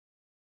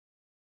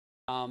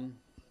Um,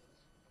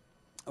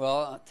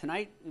 well,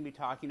 tonight we'll be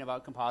talking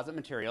about composite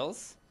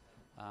materials.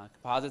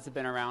 Composites have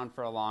been around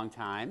for a long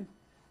time.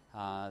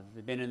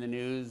 They've been in the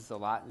news a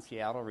lot in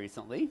Seattle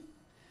recently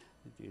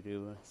due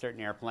to a certain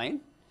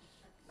airplane.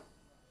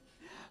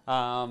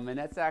 And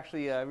that's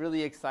actually a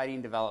really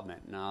exciting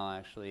development, and I'll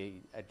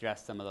actually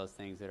address some of those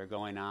things that are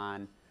going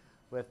on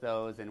with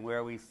those and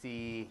where we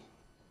see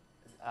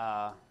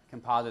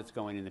composites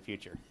going in the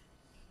future.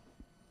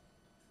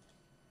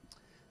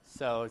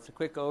 So it's a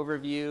quick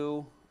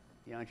overview,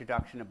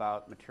 introduction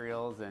about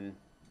materials and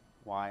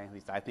why, at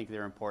least I think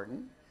they're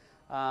important.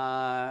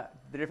 The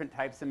different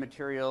types of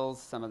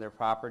materials, some of their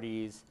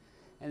properties,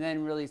 and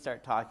then really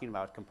start talking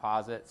about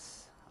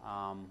composites,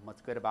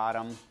 what's good about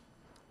them,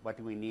 what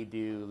do we need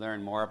to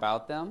learn more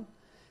about them,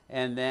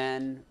 and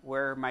then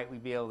where might we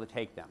be able to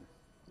take them.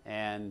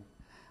 And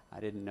I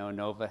didn't know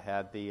Nova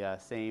had the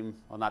same,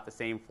 well, not the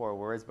same 4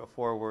 words, but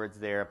 4 words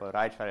there. But what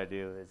I try to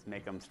do is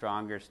make them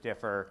stronger,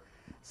 stiffer,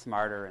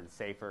 smarter, and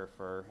safer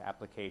for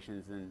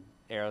applications in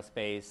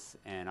aerospace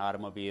and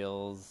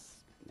automobiles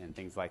and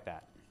things like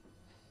that.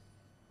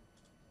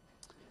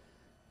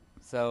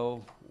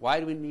 So why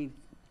do we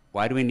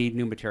need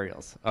new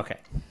materials? Okay.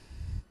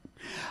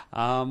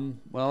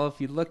 Well, if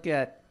you look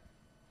at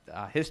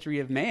history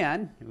of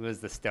man, it was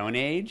the Stone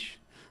Age,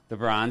 the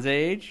Bronze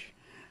Age,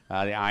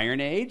 the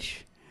Iron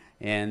Age,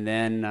 and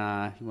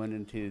then he went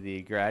into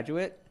the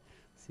Graduate.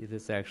 See if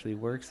this actually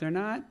works or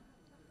not.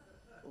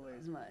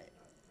 Where's my...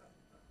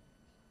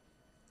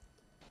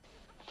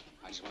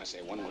 I just want to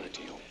say one word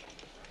to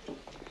you.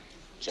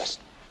 Just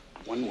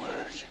one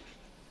word.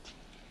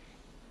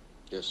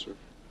 Yes, sir.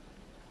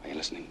 Are you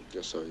listening?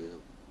 Yes, I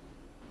am.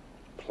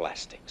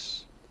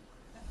 Plastics.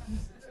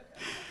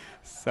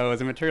 So as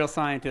a material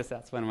scientist,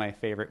 that's one of my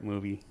favorite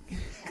movie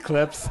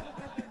clips.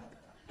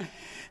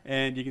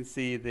 And you can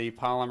see the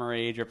polymer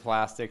age or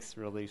plastics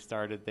really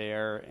started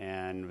there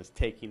and was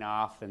taking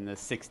off in the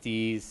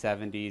 60s,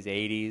 70s,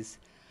 80s.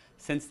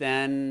 Since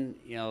then,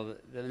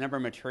 the number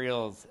of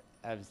materials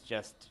has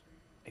just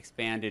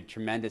expanded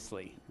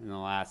tremendously in the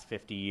last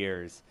 50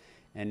 years.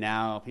 And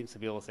now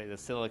people say the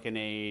silicon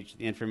age,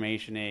 the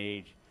information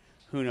age,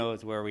 who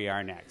knows where we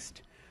are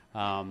next.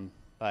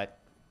 But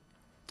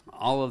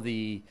all of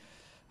the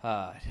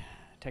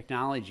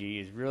technology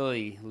is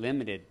really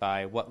limited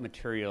by what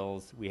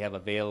materials we have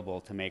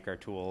available to make our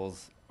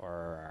tools or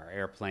our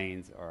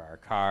airplanes or our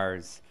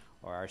cars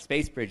or our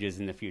space bridges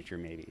in the future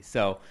maybe,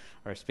 so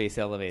our space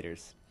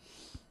elevators.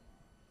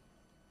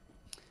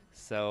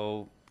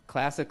 So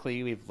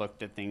classically we've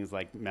looked at things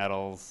like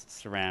metals,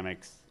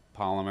 ceramics,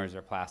 polymers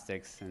or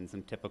plastics and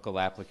some typical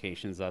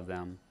applications of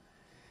them,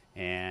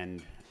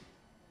 and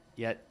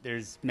yet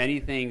there's many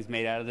things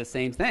made out of the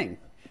same thing.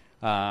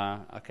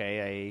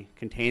 A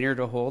container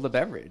to hold a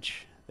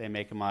beverage. They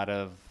make them out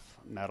of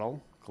metal,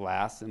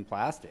 glass, and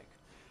plastic.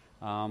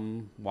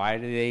 Why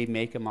do they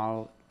make them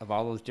out of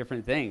all those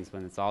different things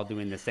when it's all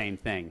doing the same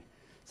thing?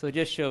 So it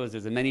just shows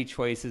there's many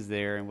choices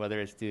there, and whether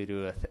it's due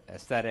to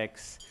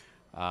aesthetics,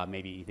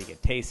 maybe you think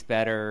it tastes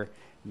better,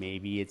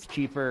 maybe it's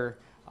cheaper,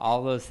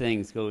 all those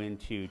things go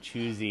into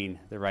choosing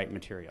the right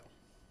material.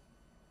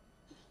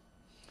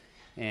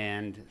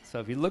 And so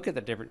if you look at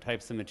the different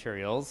types of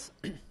materials,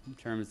 in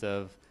terms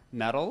of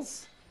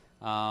metals,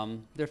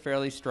 they're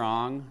fairly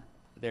strong.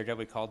 They're what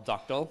we call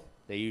ductile.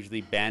 They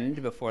usually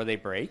bend before they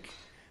break,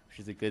 which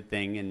is a good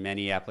thing in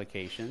many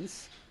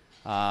applications.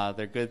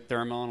 They're good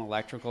thermal and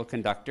electrical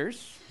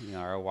conductors,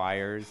 our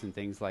wires and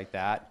things like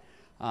that.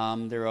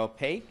 They're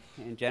opaque,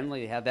 and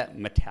generally they have that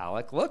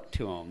metallic look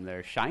to them.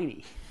 They're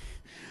shiny.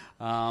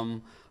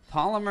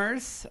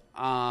 Polymers,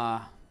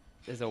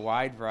 there's a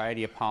wide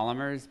variety of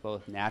polymers,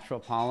 both natural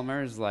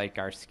polymers like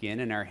our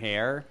skin and our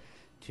hair,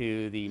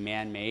 to the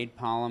man-made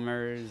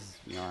polymers,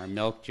 our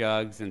milk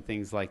jugs and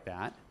things like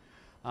that.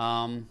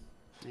 A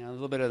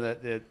little bit of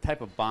the type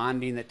of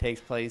bonding that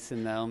takes place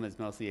in them is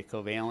mostly a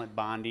covalent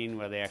bonding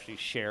where they actually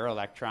share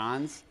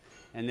electrons,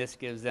 and this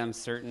gives them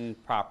certain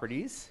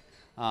properties.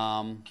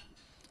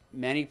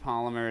 Many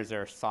polymers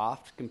are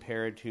soft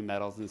compared to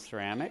metals and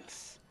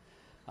ceramics.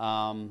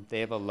 They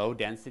have a low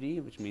density,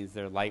 which means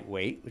they're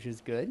lightweight, which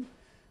is good.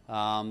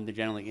 They're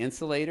generally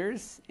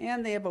insulators,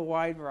 and they have a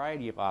wide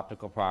variety of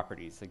optical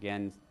properties,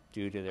 again,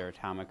 due to their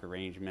atomic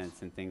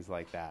arrangements and things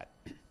like that.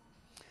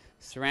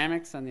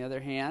 Ceramics, on the other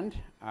hand,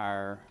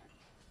 are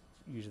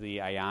usually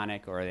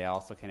ionic, or they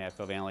also can have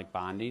covalent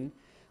bonding.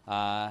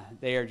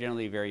 They are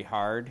generally very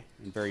hard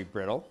and very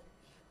brittle.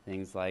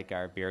 Things like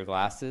our beer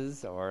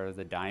glasses or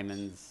the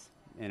diamonds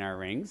in our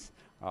rings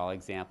are all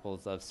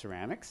examples of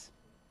ceramics.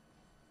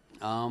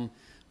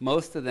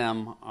 Most of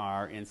them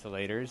are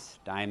insulators.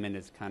 Diamond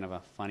is kind of a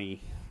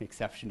funny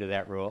exception to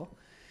that rule.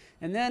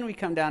 And then we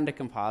come down to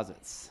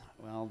composites.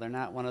 Well, they're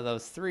not one of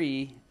those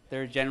 3.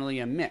 They're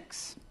generally a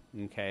mix.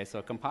 Okay, so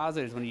a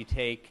composite is when you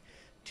take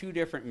 2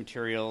 different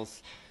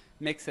materials,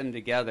 mix them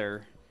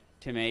together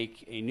to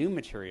make a new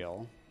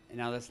material,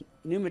 Now this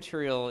new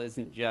material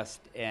isn't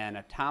just an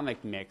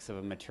atomic mix of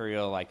a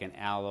material like an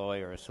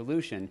alloy or a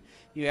solution.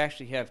 You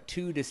actually have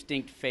two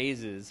distinct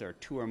phases, or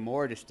two or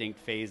more distinct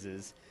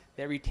phases,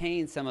 that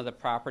retain some of the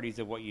properties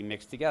of what you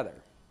mix together.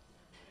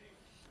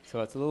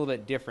 So it's a little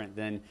bit different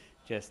than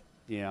just,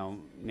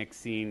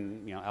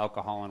 mixing,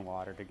 alcohol and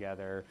water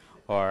together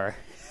or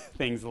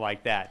things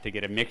like that to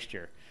get a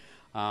mixture.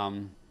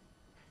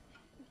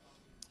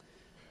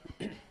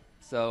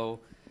 So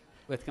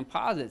with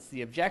composites,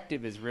 the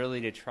objective is really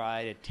to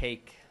try to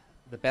take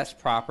the best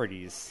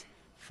properties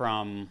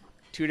from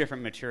two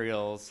different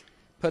materials,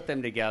 put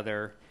them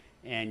together,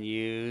 and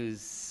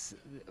use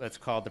what's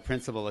called the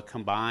principle of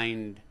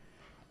combined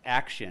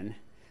action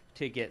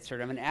to get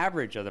sort of an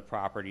average of the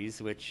properties,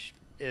 which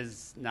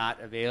is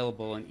not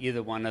available in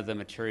either one of the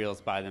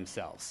materials by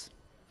themselves.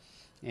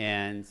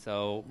 And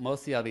so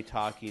mostly I'll be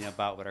talking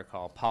about what are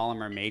called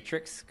polymer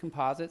matrix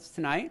composites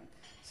tonight.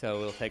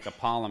 So we'll take a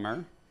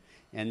polymer,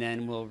 and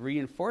then we'll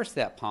reinforce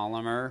that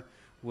polymer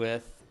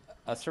with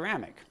a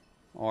ceramic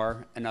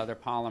or another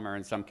polymer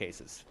in some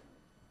cases.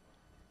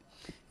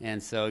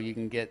 And so you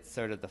can get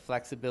sort of the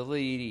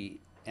flexibility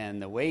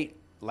and the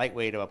light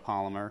weight of a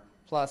polymer,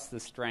 plus the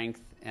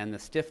strength and the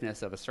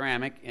stiffness of a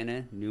ceramic in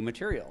a new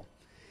material.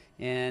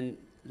 And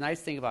the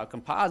nice thing about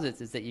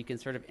composites is that you can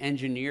sort of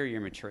engineer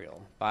your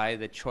material by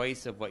the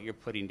choice of what you're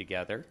putting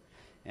together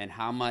and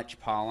how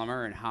much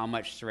polymer and how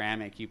much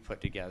ceramic you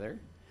put together,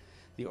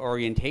 the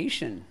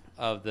orientation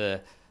of the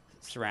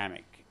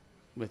ceramic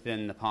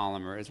within the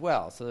polymer as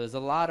well. So there's a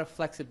lot of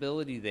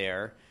flexibility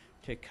there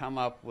to come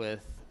up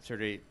with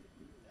sort of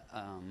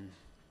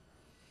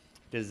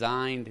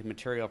designed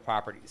material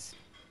properties.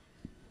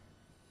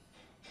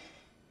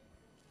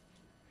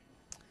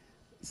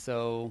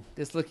 So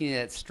just looking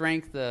at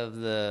strength of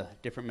the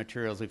different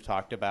materials we've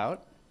talked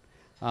about.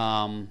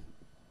 As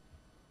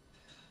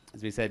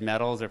we said,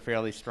 metals are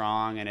fairly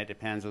strong, and it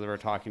depends whether we're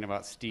talking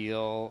about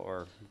steel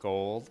or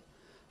gold.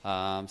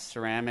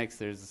 Ceramics,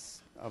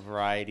 there's a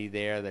variety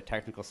there. The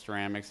technical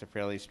ceramics are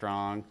fairly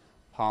strong.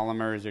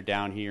 Polymers are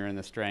down here in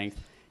the strength.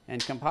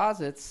 And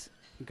composites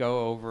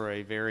go over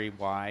a very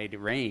wide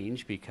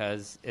range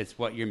because it's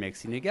what you're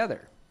mixing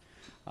together.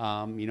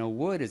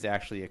 Wood is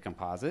actually a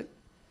composite.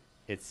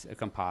 It's a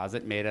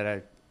composite made out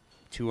of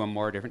two or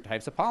more different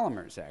types of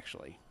polymers,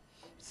 actually.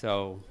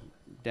 So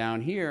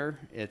down here,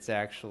 it's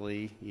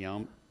actually,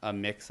 a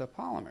mix of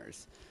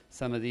polymers.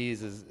 Some of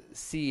these is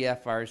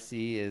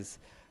CFRC is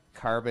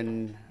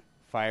carbon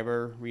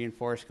fiber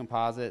reinforced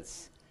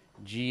composites.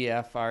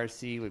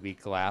 GFRC would be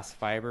glass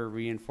fiber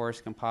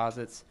reinforced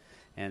composites.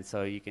 And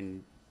so you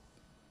can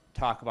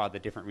talk about the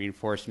different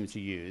reinforcements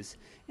you use.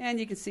 And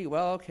you can see,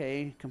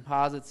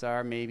 composites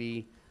are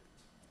maybe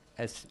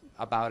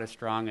about as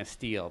strong as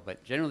steel,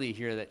 but generally you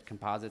hear that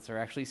composites are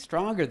actually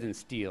stronger than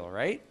steel,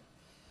 right?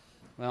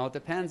 Well, it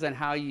depends on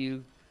how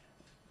you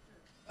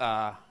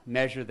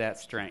measure that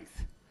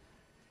strength.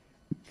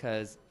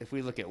 Because if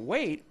we look at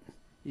weight,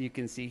 you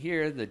can see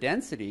here the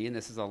density, and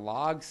this is a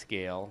log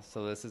scale,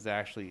 so this is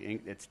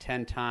actually, it's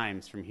 10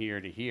 times from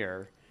here to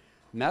here.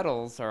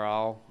 Metals are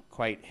all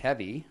quite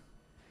heavy.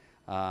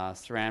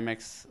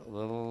 Ceramics, a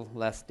little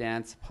less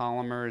dense.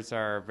 Polymers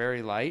are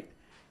very light,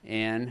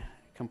 and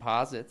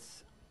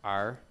composites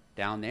are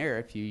down there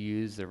if you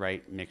use the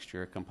right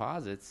mixture of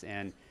composites.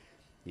 And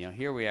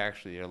here we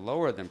actually are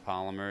lower than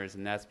polymers,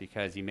 and that's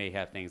because you may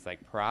have things like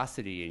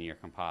porosity in your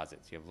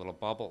composites. You have little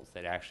bubbles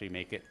that actually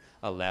make it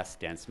a less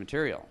dense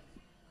material.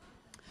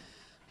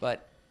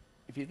 But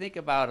if you think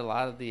about a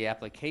lot of the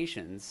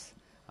applications,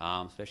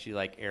 especially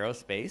like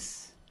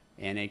aerospace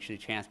and actually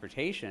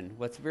transportation,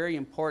 what's very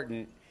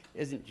important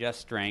isn't just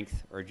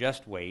strength or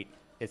just weight,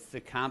 it's the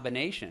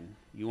combination.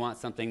 You want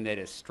something that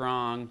is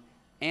strong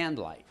and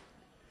light.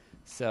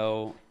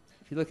 So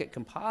if you look at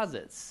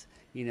composites,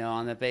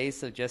 on the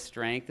base of just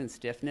strength and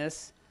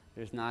stiffness,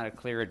 there's not a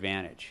clear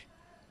advantage.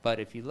 But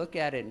if you look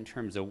at it in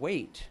terms of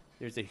weight,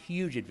 there's a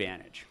huge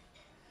advantage.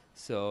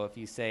 So if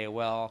you say,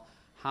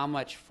 how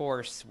much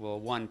force will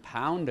 1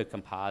 pound of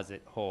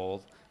composite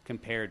hold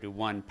compared to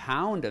 1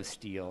 pound of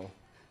steel,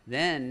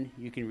 then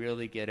you can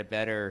really get a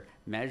better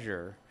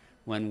measure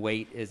when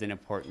weight is an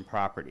important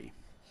property.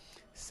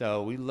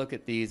 So we look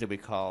at these that we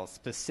call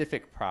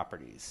specific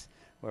properties,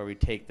 where we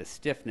take the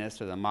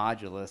stiffness or the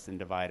modulus and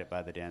divide it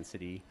by the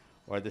density,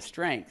 or the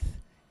strength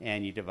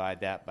and you divide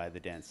that by the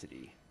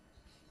density.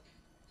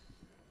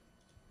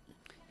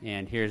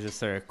 And here's a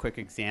sort of quick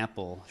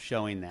example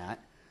showing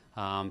that.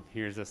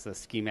 Here's just a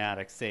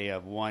schematic, say,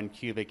 of 1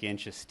 cubic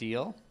inch of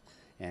steel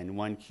and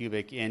 1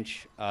 cubic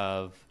inch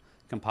of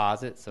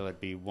composite, so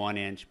it'd be 1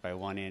 inch by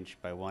 1 inch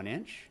by 1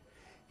 inch.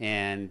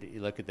 And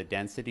you look at the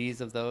densities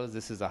of those.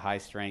 This is a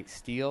high-strength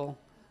steel.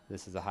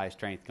 This is a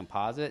high-strength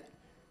composite.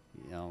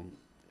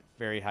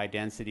 Very high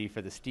density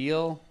for the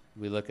steel.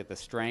 We look at the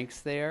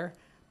strengths there.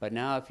 But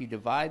now if you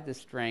divide the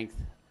strength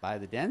by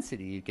the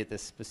density, you get the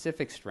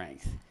specific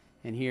strength.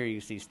 And here you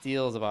see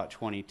steel is about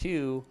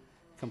 22,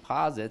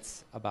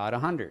 composites about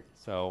 100.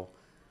 So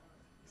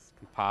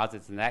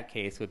composites in that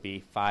case would be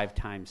 5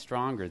 times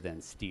stronger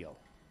than steel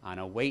on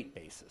a weight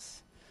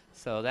basis.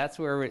 So that's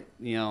where,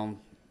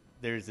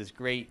 there's this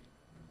great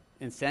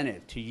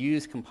incentive to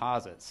use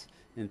composites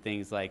in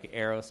things like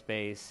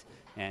aerospace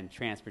and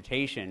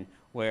transportation,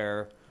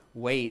 where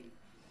weight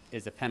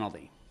is a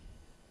penalty.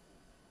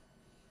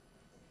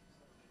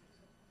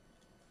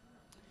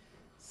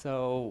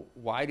 So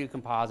why do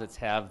composites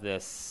have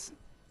this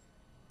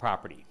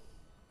property?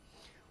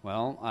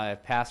 Well,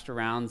 I've passed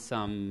around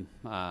some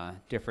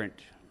different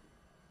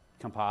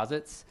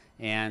composites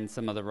and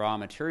some of the raw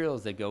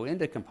materials that go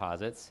into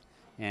composites.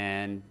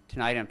 And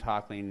tonight I'm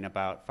talking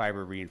about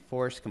fiber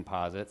reinforced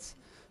composites.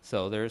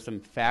 So there's some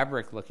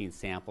fabric looking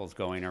samples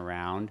going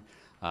around.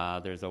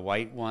 There's a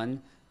white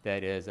one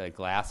that is a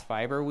glass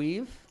fiber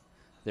weave.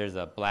 There's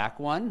a black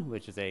one,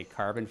 which is a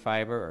carbon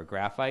fiber or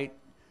graphite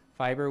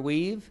fiber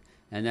weave.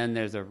 And then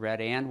there's a red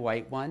and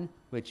white one,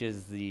 which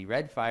is the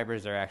red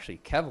fibers are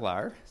actually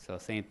Kevlar, so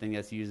same thing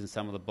that's used in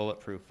some of the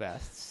bulletproof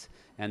vests.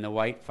 And the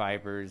white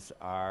fibers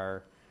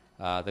are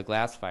the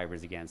glass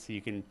fibers again. So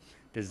you can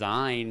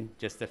design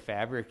just the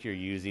fabric you're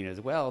using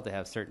as well to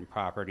have certain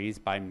properties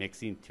by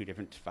mixing two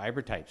different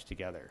fiber types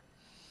together.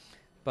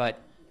 But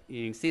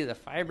you can see the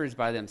fibers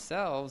by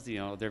themselves,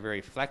 they're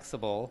very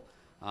flexible.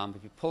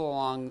 If you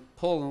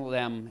pull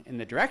them in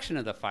the direction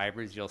of the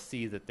fibers, you'll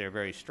see that they're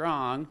very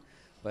strong.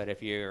 But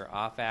if you're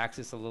off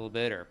axis a little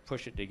bit or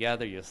push it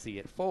together, you'll see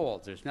it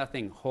folds. There's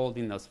nothing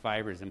holding those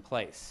fibers in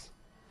place.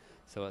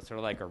 So it's sort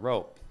of like a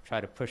rope.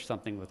 Try to push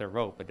something with a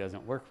rope, it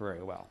doesn't work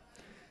very well.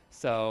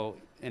 So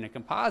in a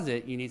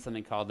composite, you need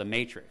something called the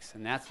matrix,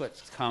 and that's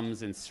what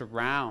comes and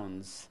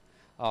surrounds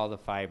all the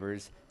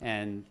fibers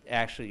and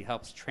actually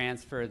helps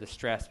transfer the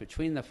stress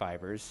between the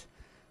fibers.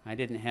 I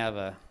didn't have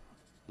a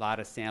lot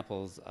of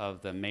samples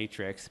of the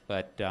matrix,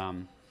 but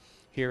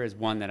here is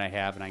one that I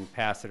have, and I can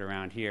pass it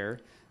around here.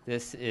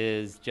 This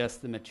is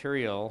just the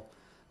material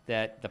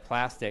that the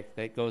plastic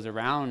that goes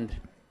around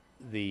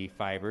the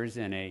fibers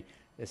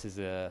this is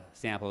a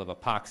sample of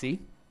epoxy.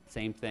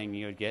 Same thing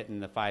you would get in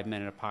the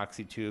 5-minute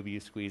epoxy tube you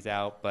squeeze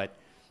out, but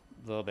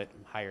a little bit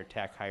higher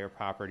tech, higher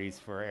properties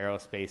for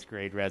aerospace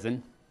grade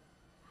resin.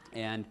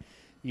 And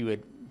you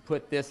would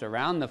put this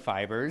around the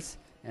fibers,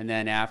 and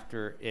then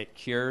after it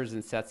cures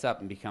and sets up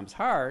and becomes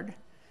hard,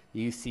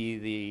 you see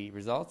the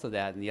results of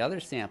that in the other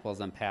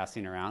samples I'm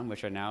passing around,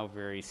 which are now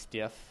very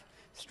stiff,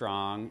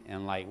 strong,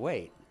 and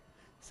lightweight.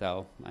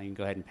 So I can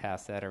go ahead and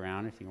pass that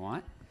around if you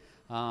want.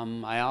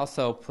 I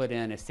also put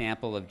in a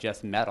sample of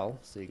just metal,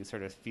 so you can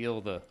sort of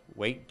feel the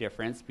weight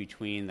difference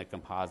between the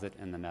composite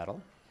and the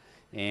metal.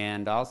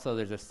 And also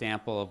there's a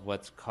sample of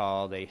what's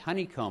called a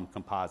honeycomb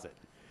composite,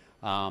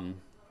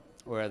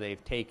 where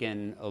they've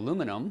taken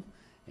aluminum,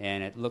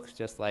 and it looks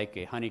just like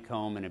a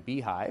honeycomb in a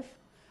beehive,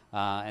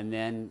 and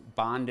then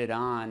bonded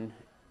on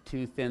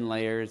 2 thin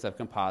layers of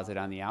composite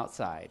on the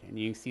outside. And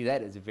you can see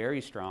that is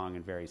very strong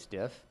and very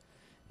stiff,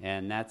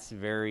 and that's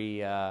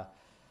very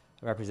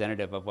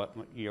representative of what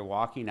you're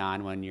walking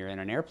on when you're in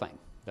an airplane.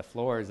 The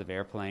floors of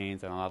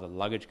airplanes and a lot of the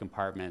luggage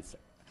compartments,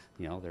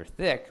 they're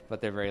thick,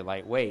 but they're very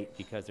lightweight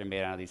because they're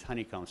made out of these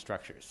honeycomb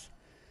structures.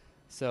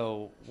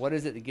 So what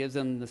is it that gives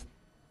them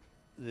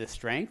the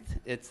strength?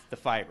 It's the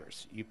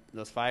fibers.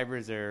 Those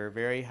fibers are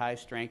very high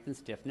strength and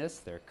stiffness.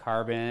 They're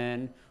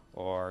carbon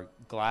or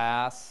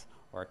glass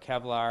or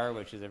Kevlar,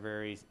 which is a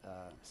very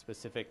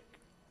specific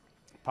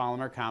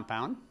polymer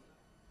compound.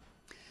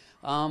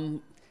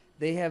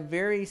 They have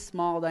very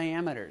small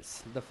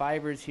diameters. The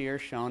fibers here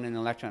shown in an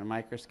electron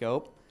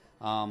microscope,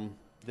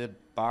 the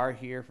bar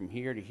here from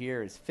here to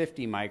here is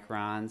 50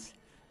 microns,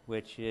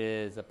 which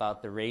is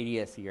about the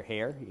radius of your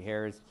hair. Your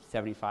hair is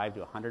 75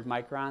 to 100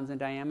 microns in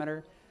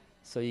diameter.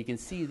 So you can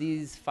see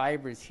these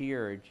fibers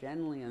here are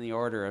generally in the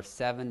order of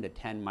 7 to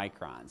 10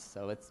 microns.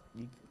 So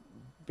you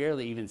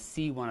barely even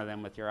see one of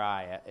them with your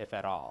eye, if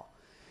at all.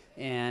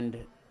 And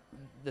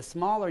the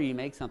smaller you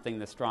make something,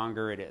 the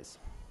stronger it is.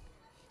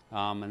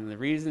 And the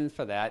reason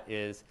for that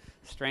is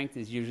strength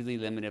is usually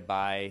limited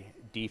by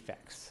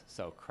defects,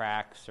 so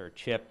cracks or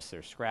chips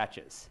or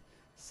scratches.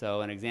 So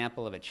an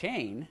example of a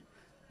chain,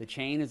 the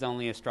chain is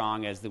only as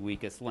strong as the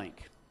weakest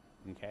link.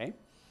 Okay?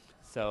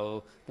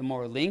 So the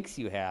more links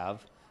you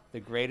have, the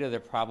greater the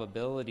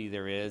probability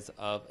there is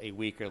of a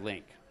weaker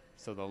link.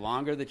 So the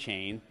longer the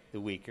chain,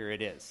 the weaker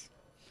it is.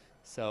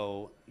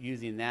 So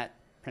using that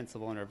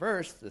principle in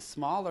reverse, the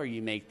smaller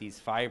you make these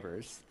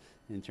fibers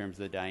in terms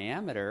of the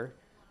diameter,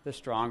 the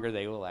stronger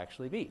they will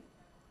actually be.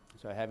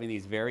 So having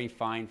these very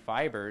fine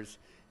fibers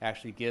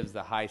actually gives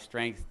the high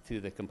strength to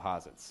the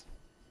composites.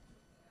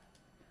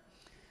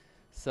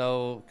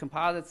 So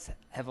composites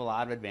have a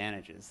lot of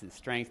advantages. The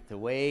strength to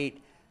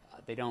weight,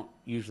 they don't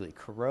usually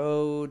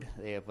corrode.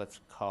 They have what's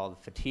called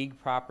fatigue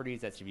properties.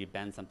 That's if you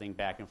bend something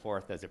back and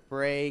forth, does it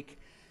break?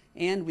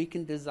 And we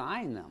can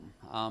design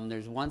them.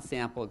 There's one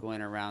sample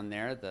going around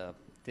there, the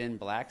thin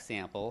black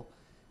sample.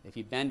 If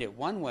you bend it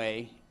one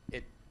way,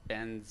 it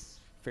bends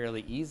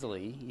fairly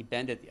easily. You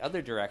bend it the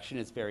other direction,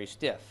 it's very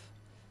stiff.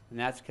 And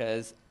that's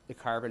because the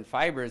carbon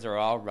fibers are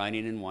all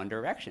running in one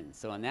direction.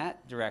 So in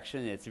that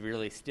direction, it's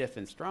really stiff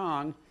and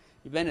strong.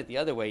 You bend it the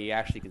other way, you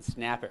actually can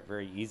snap it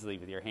very easily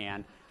with your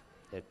hand.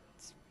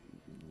 It's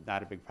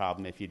not a big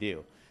problem if you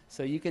do.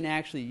 So you can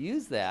actually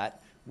use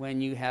that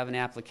when you have an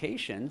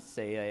application,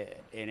 say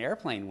an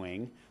airplane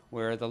wing,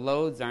 where the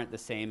loads aren't the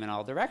same in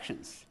all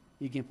directions.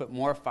 You can put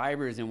more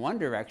fibers in one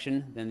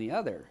direction than the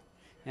other,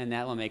 and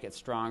that will make it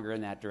stronger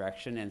in that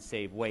direction and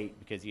save weight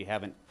because you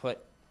haven't put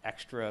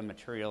extra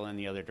material in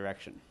the other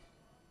direction.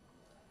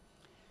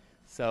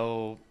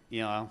 So,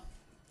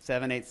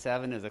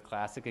 787 is a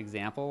classic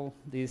example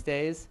these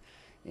days,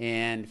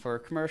 and for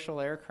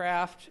commercial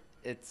aircraft,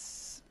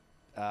 it's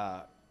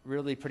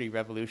really pretty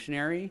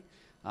revolutionary.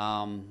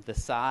 The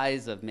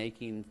size of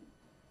making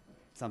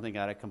something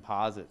out of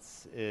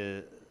composites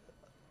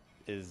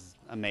is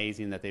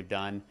amazing that they've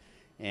done,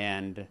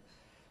 and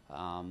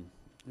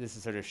this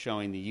is sort of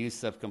showing the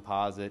use of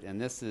composite, and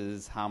this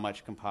is how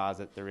much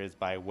composite there is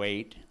by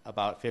weight,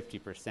 about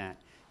 50%.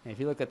 And if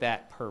you look at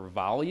that per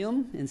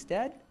volume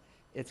instead,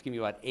 it's going to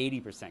be about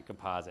 80%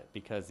 composite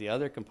because the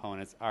other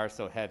components are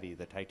so heavy,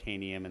 the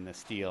titanium and the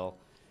steel,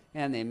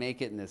 and they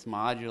make it in this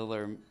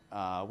modular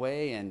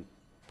way and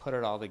put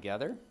it all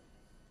together.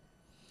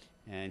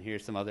 And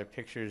here's some other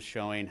pictures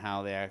showing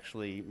how they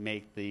actually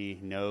make the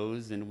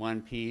nose in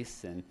one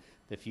piece and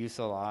the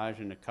fuselage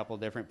in a couple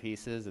different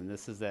pieces. And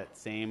this is that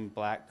same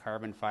black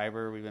carbon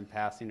fiber we've been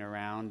passing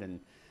around, and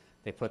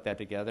they put that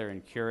together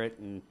and cure it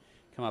and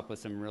come up with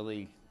some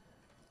really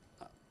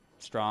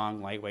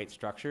strong, lightweight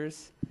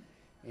structures.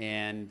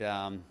 And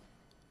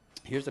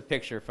here's a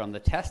picture from the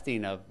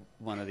testing of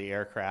one of the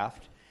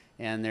aircraft,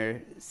 and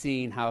they're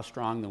seeing how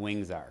strong the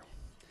wings are.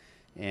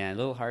 And a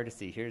little hard to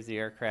see. Here's the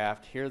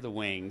aircraft. Here are the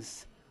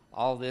wings.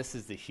 All this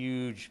is the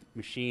huge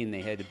machine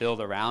they had to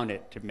build around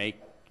it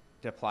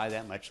to apply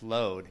that much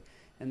load.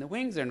 And the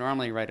wings are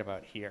normally right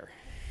about here.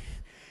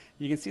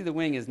 You can see the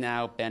wing is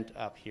now bent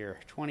up here,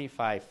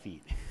 25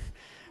 feet.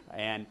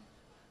 And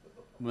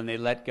when they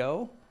let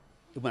go,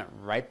 it went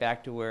right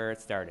back to where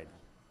it started.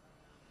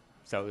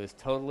 So it was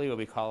totally what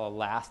we call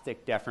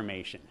elastic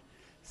deformation.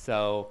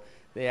 So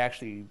they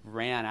actually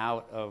ran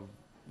out of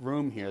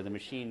room here. The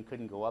machine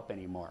couldn't go up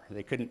anymore.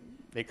 They could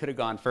have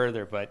gone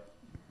further, but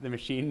the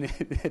machine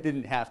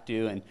didn't have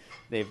to, and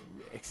they've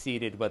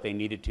exceeded what they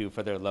needed to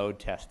for their load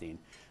testing.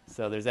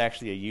 So there's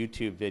actually a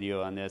YouTube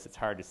video on this. It's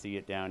hard to see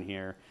it down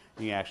here.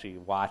 You can actually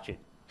watch it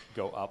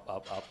go up,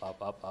 up, up,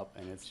 up, up, up,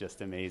 and it's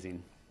just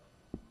amazing.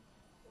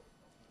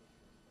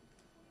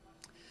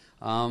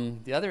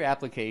 The other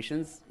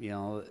applications,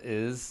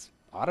 is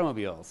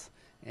automobiles,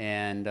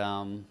 and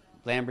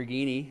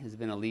Lamborghini has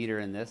been a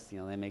leader in this.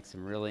 They make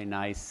some really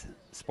nice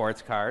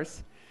sports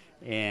cars,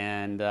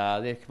 and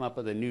they've come up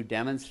with a new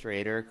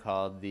demonstrator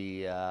called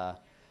the,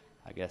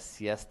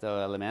 Siesta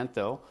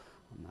Elemento.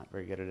 I'm not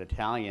very good at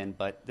Italian,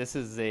 but this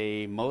is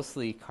a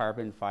mostly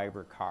carbon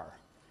fiber car,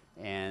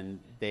 and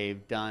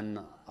they've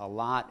done a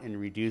lot in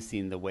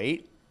reducing the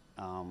weight.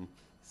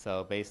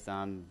 So based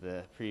on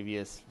the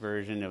previous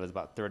version, it was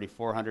about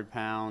 3,400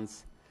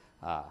 pounds.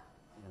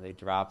 They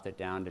dropped it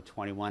down to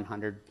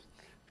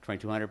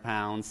 2,200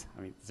 pounds.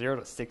 0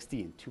 to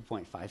 60 in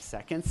 2.5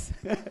 seconds.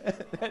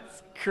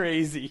 That's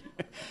crazy.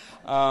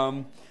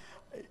 I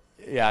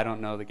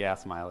don't know the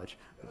gas mileage,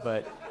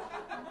 but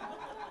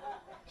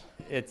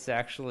it's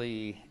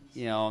actually,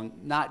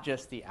 not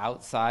just the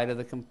outside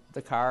of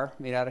the car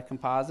made out of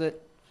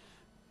composite.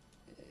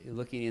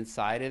 Looking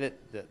inside of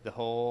it, the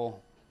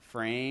whole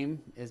frame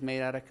is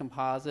made out of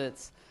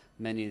composites.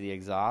 Many of the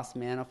exhaust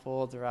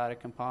manifolds are out of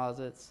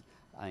composites.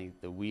 I think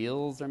the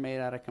wheels are made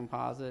out of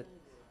composite.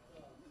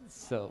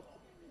 So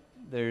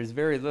there's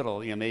very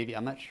little, maybe,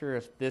 I'm not sure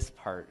if this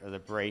part of the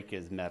brake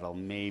is metal,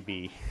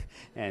 maybe.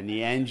 And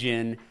the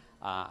engine,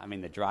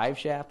 the drive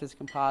shaft is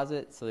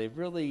composite. So they've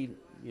really,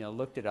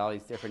 looked at all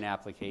these different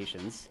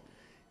applications.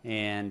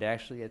 And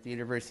actually at the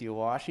University of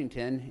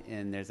Washington,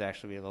 and there's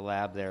actually a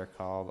lab there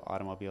called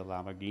Automobile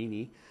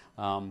Lamborghini,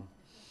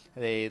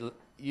 they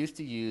used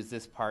to use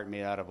this part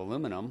made out of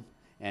aluminum,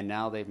 and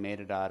now they've made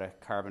it out of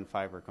carbon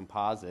fiber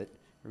composite,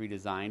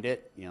 redesigned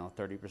it.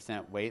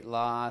 30% weight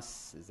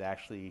loss is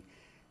actually,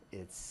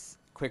 it's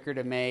quicker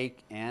to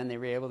make, and they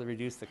were able to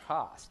reduce the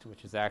cost,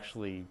 which is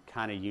actually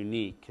kind of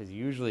unique because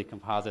usually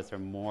composites are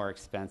more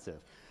expensive.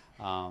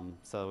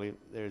 So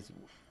there's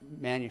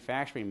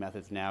manufacturing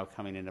methods now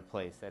coming into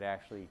place that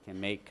actually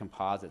can make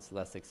composites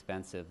less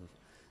expensive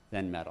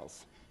than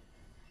metals.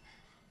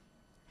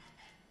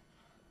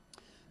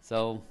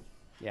 So,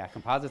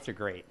 composites are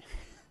great.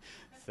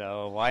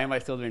 So why am I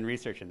still doing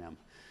research in them?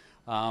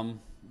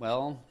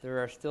 Well,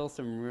 there are still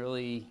some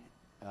really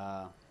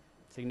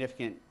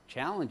significant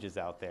challenges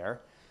out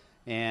there,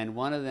 and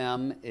one of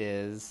them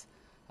is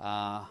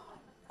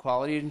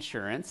quality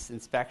assurance,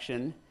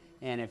 inspection,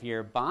 and if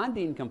you're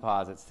bonding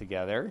composites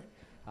together,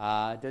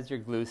 does your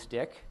glue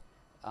stick?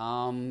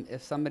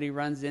 If somebody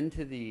runs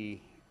into the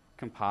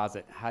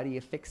composite, how do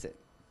you fix it?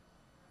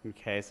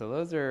 Okay, so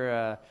those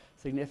are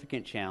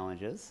significant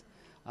challenges.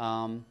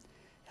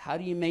 How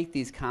do you make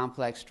these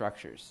complex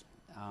structures?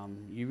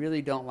 You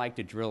really don't like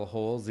to drill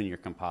holes in your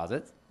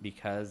composites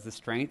because the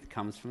strength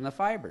comes from the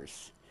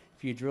fibers.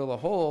 If you drill a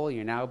hole,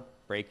 you're now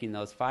breaking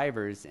those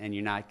fibers and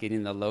you're not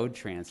getting the load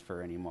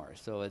transfer anymore.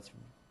 So it's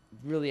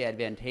really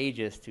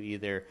advantageous to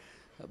either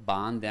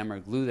bond them or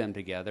glue them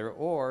together,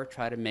 or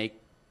try to make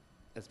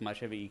as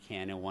much of it you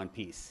can in one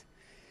piece.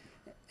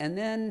 And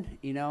then,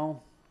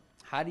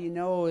 how do you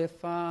know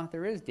if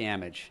there is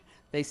damage?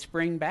 They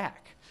spring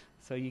back,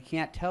 so you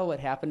can't tell what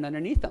happened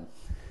underneath them.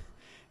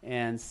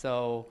 And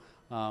so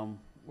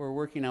we're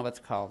working on what's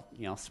called,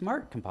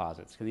 smart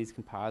composites, because these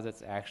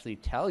composites actually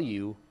tell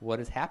you what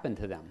has happened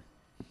to them.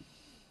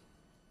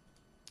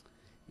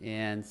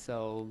 And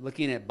so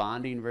looking at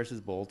bonding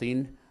versus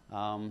bolting,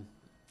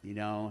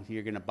 if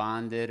you're going to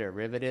bond it or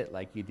rivet it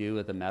like you do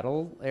with a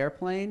metal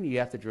airplane, you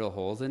have to drill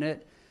holes in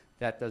it.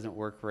 That doesn't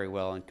work very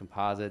well in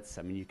composites.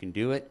 I mean, you can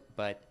do it,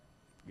 but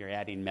you're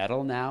adding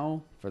metal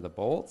now for the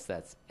bolts.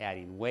 That's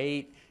adding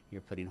weight.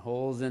 You're putting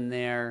holes in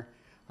there.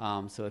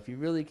 So if you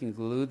really can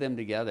glue them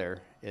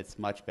together, it's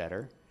much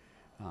better.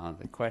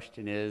 The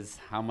question is,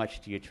 how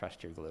much do you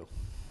trust your glue?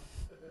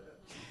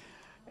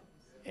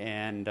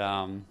 And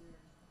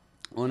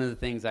one of the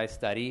things I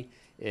study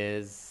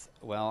is,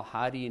 well,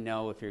 how do you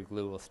know if your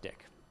glue will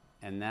stick?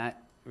 And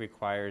that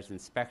requires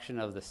inspection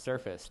of the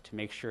surface to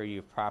make sure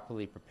you've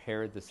properly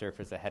prepared the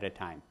surface ahead of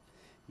time.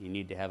 You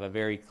need to have a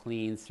very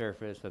clean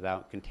surface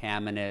without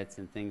contaminants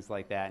and things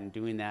like that, and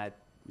doing that,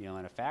 in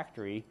a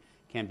factory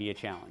can be a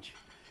challenge.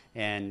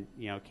 And,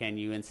 can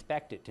you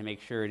inspect it to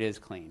make sure it is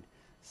clean?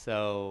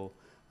 So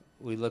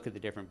we look at the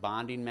different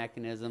bonding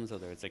mechanisms,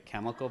 whether it's a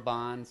chemical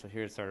bond. So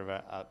here's sort of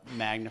a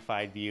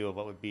magnified view of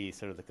what would be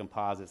sort of the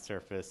composite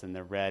surface, and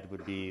the red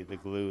would be the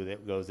glue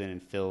that goes in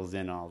and fills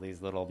in all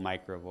these little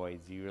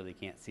microvoids you really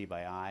can't see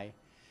by eye.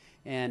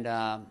 And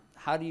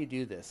how do you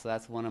do this? So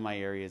that's one of my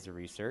areas of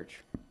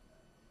research.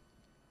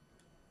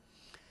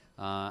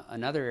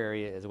 Another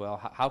area as well,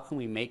 how can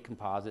we make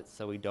composites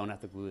so we don't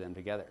have to glue them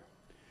together?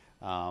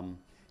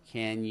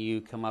 Can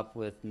you come up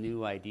with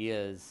new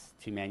ideas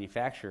to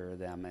manufacture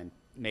them and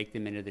make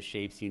them into the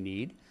shapes you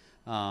need?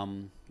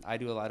 I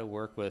do a lot of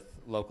work with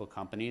local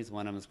companies.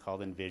 One of them is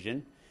called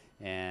Envision,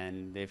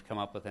 and they've come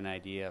up with an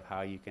idea of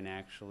how you can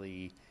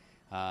actually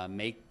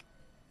make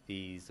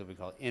these what we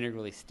call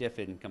integrally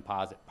stiffened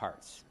composite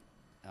parts.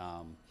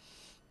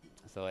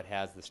 So it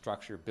has the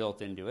structure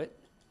built into it.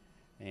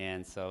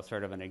 And so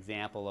sort of an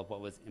example of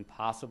what was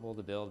impossible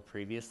to build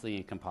previously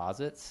in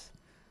composites,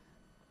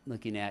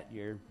 looking at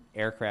your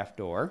aircraft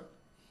door,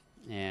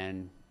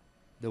 and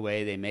the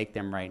way they make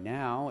them right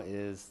now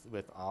is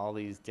with all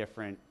these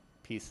different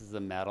pieces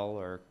of metal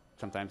or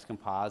sometimes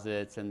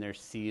composites, and they're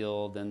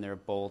sealed and they're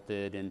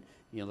bolted, and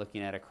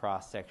looking at a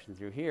cross section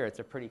through here, it's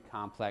a pretty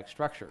complex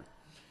structure.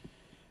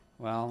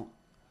 Well,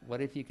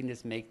 what if you can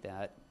just make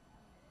that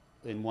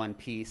in one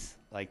piece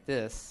like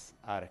this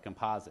out of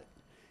composite?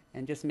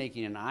 And just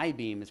making an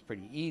I-beam is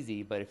pretty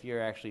easy, but if you're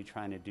actually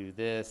trying to do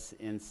this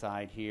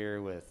inside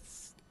here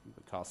with what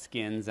we call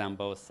skins on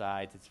both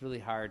sides, it's really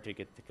hard to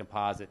get the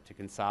composite to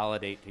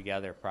consolidate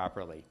together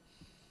properly.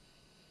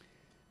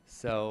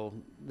 So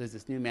there's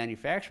this new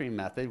manufacturing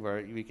method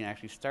where we can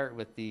actually start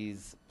with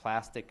these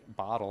plastic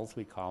bottles,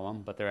 we call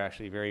them, but they're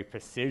actually very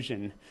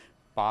precision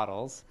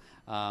bottles.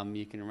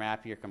 You can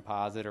wrap your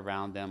composite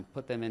around them,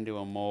 put them into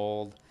a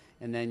mold,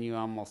 and then you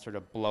almost sort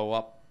of blow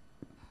up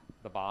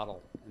the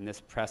bottle, and this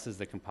presses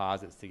the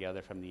composites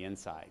together from the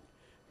inside.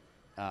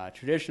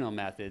 Traditional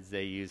methods,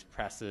 they use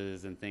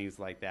presses and things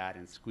like that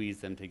and squeeze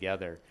them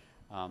together.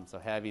 So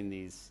having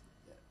these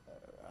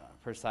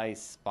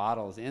precise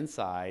bottles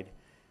inside,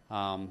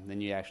 then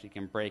you actually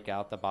can break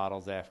out the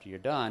bottles after you're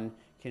done,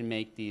 can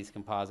make these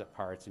composite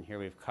parts. And here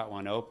we've cut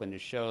one open to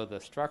show the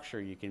structure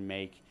you can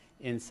make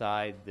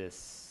inside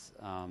this,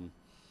 what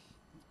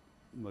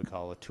we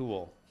call a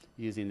tool,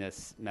 using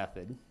this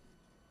method.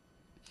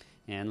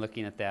 And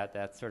looking at that,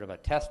 that's sort of a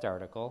test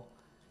article.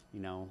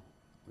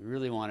 We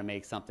really want to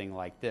make something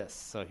like this.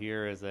 So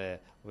here is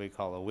what we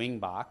call a wing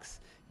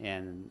box.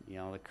 And,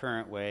 the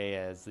current way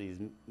is these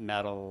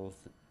metal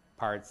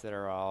parts that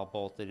are all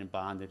bolted and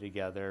bonded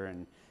together,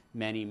 and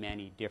many,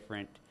 many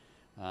different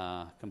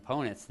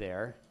components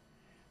there.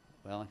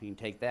 Well, if you can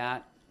take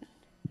that,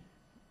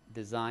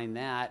 design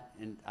that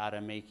out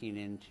of making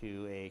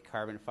into a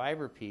carbon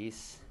fiber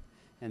piece,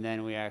 and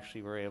then we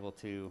actually were able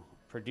to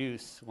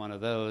produce one of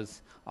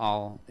those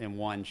all in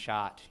one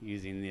shot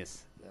using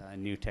this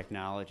new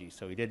technology.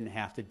 So we didn't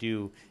have to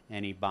do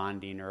any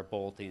bonding or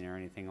bolting or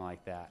anything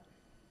like that.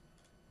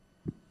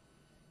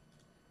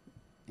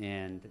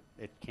 And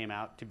it came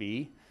out to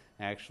be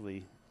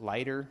actually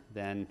lighter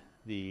than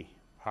the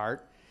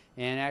part,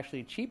 and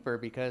actually cheaper,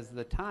 because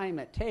the time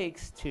it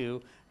takes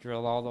to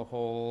drill all the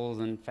holes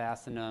and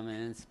fasten them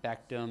and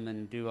inspect them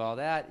and do all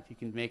that, if you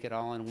can make it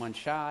all in one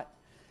shot,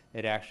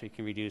 it actually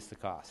can reduce the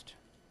cost.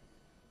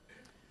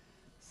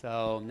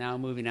 So now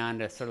moving on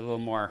to sort of a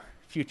little more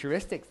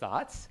futuristic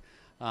thoughts.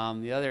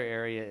 The other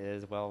area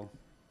is, well,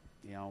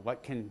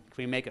 what can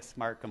we make a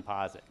smart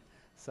composite?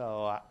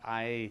 So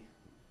I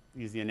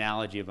use the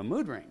analogy of a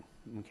mood ring.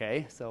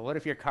 Okay, so what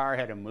if your car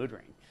had a mood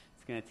ring?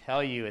 It's going to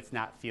tell you it's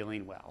not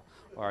feeling well,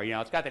 or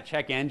it's got the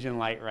check engine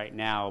light right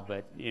now,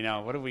 but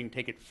what if we can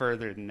take it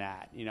further than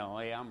that? Hey,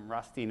 I'm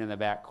rusting in the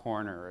back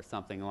corner or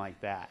something like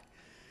that.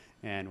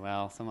 And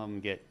well, some of them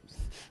get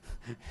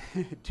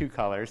 2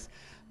 colors,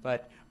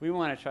 but we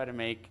want to try to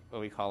make what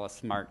we call a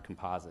smart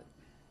composite.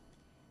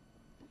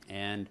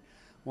 And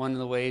one of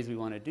the ways we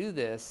want to do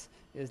this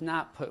is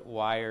not put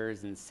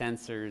wires and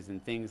sensors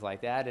and things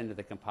like that into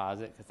the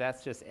composite, because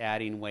that's just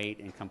adding weight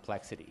and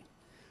complexity.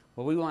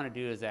 What we want to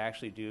do is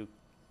actually do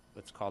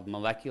what's called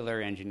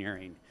molecular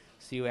engineering.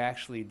 So you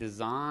actually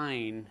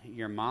design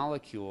your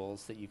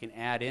molecules that you can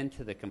add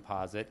into the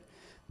composite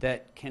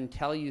that can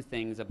tell you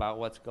things about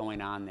what's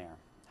going on there,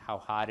 how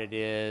hot it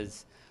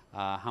is,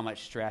 how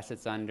much stress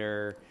it's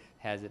under,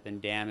 has it been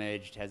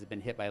damaged, has it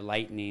been hit by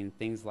lightning,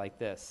 things like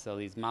this. So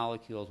these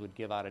molecules would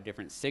give out a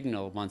different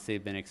signal once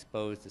they've been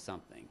exposed to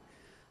something.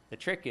 The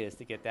trick is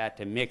to get that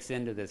to mix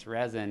into this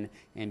resin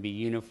and be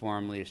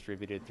uniformly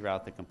distributed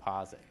throughout the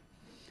composite.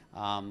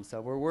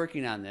 So we're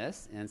working on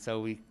this, and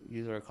so we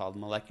use what are called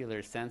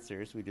molecular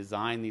sensors. We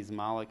design these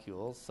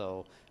molecules.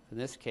 So in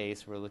this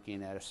case, we're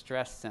looking at a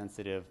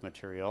stress-sensitive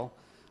material.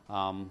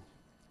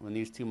 When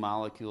these 2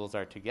 molecules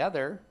are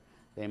together,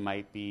 they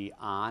might be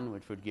on,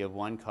 which would give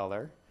one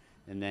color.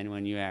 And then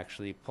when you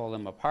actually pull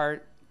them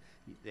apart,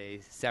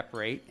 they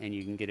separate, and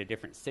you can get a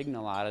different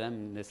signal out of them.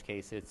 In this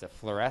case, it's a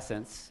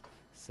fluorescence.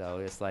 So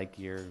it's like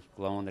your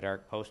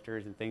glow-in-the-dark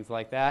posters and things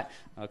like that.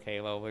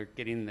 Okay, well, we're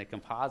getting the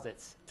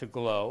composites to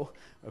glow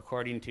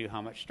according to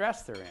how much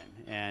stress they're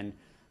in. And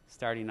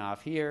starting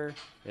off here,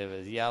 it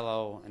was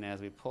yellow, and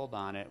as we pulled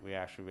on it, we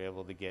actually were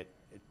able to get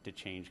it to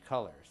change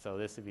color. So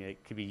this would be,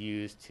 it could be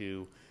used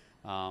to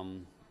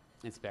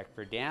inspect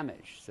for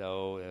damage.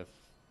 So if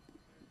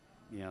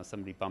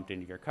somebody bumped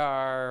into your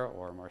car,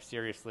 or more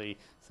seriously,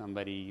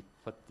 somebody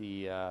put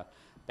the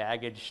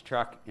baggage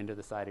truck into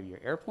the side of your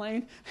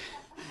airplane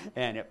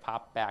and it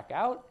popped back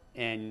out,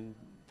 and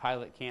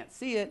pilot can't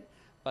see it,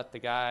 but the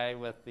guy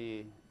with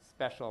the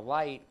special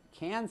light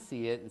can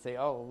see it and say,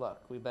 oh,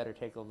 look, we better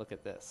take a look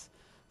at this.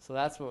 So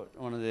that's what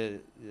one of the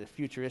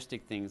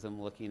futuristic things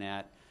I'm looking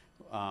at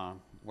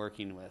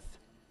working with.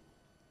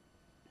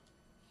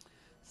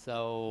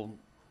 So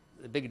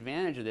the big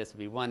advantage of this would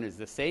be, one is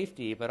the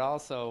safety, but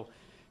also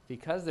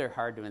because they're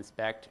hard to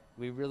inspect,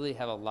 we really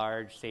have a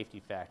large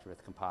safety factor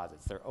with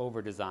composites. They're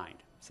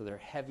over-designed, so they're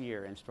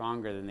heavier and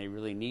stronger than they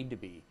really need to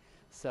be.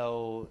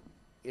 So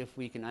if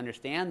we can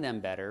understand them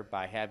better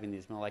by having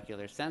these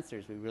molecular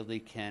sensors, we really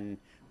can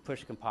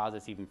push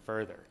composites even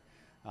further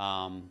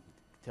to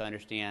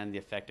understand the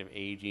effect of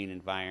aging,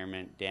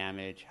 environment,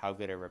 damage, how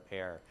good a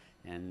repair.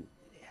 And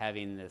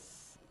having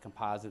this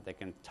composite that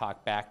can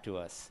talk back to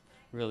us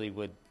really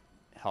would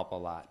help a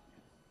lot.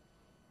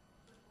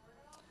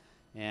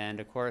 And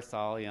of course, a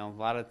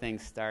lot of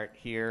things start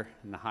here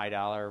in the high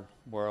dollar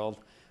world,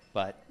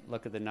 but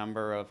look at the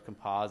number of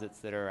composites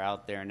that are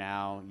out there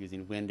now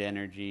using wind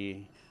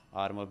energy,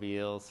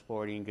 automobiles,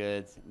 sporting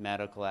goods,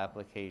 medical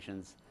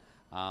applications.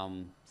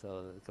 So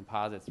the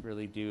composites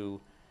really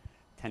do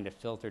tend to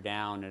filter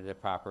down into the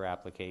proper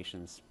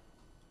applications.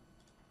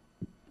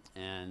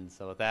 And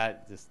so with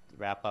that, just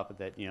wrap up with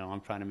that,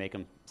 I'm trying to make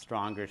them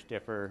stronger,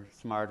 stiffer,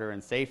 smarter,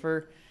 and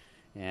safer.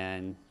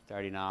 And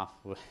starting off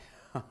with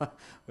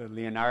with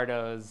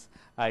Leonardo's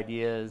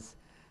ideas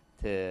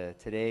to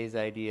today's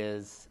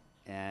ideas,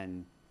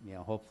 and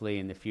hopefully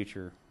in the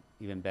future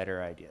even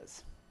better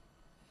ideas.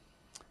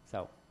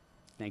 So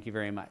thank you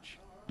very much.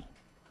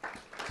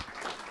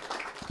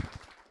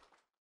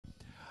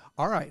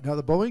 All right, now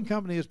the Boeing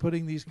company is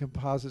putting these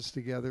composites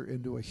together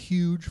into a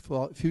huge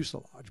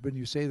fuselage, but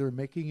you say they're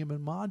making them in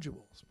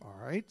modules. All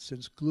right,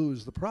 since glue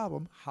is the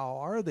problem, how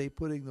are they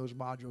putting those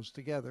modules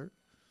together?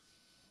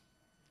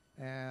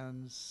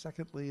 And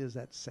secondly, is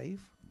that safe?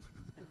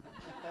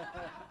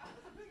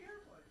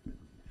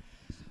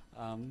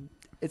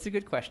 It's a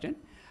good question.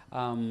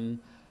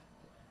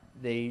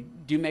 They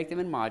do make them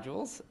in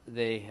modules.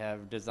 They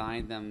have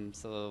designed them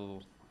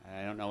so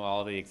I don't know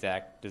all the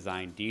exact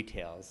design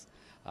details,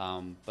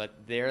 but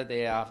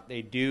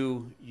they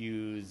do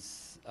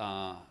use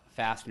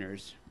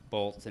fasteners,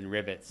 bolts, and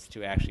rivets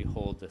to actually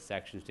hold the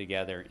sections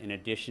together in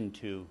addition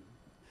to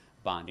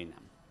bonding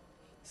them.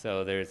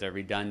 So there's a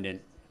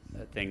redundant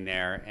thing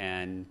there,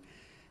 and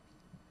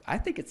I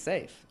think it's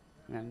safe.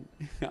 And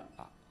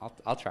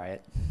I'll try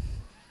it.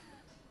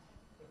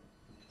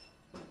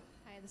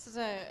 Hi, this is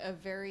a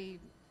very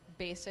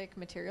basic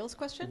materials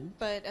question,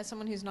 but as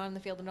someone who's not in the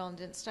field at all and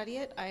didn't study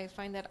it, I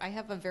find that I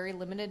have a very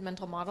limited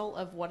mental model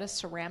of what a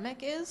ceramic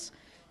is,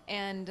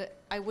 and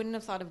I wouldn't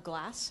have thought of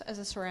glass as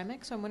a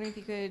ceramic, so I'm wondering if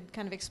you could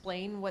kind of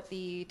explain what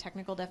the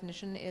technical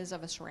definition is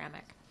of a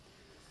ceramic.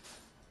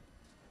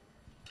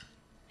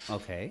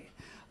 Okay.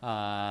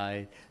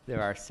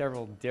 There are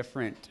several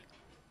different,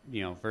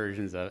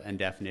 versions of and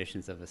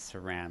definitions of a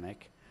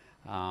ceramic.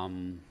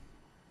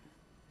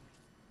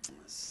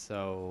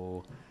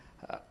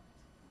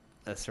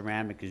 A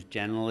ceramic is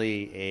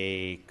generally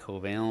a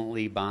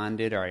covalently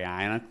bonded or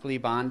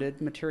ionically bonded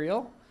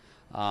material.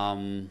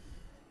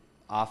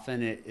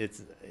 Often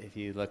it's, if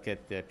you look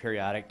at the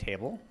periodic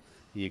table,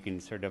 you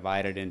can sort of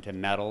divide it into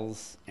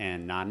metals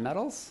and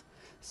nonmetals.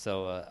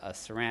 So a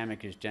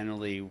ceramic is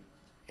generally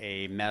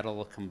a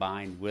metal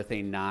combined with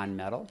a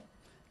non-metal,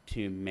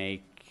 to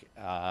make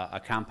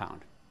a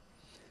compound.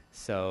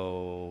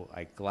 So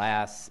like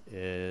glass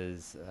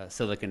is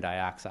silicon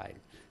dioxide,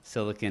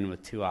 silicon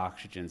with 2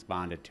 oxygens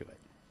bonded to it.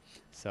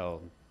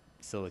 So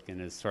silicon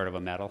is sort of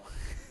a metal,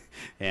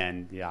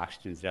 and the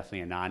oxygen is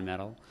definitely a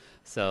non-metal.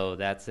 So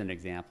that's an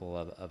example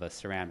of a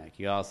ceramic.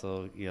 You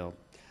also,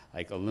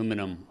 like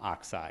aluminum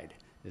oxide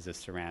is a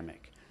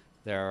ceramic.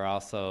 There are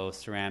also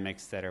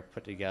ceramics that are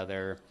put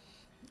together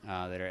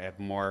that have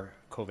more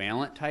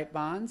covalent type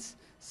bonds.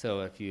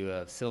 So if you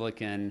have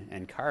silicon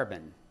and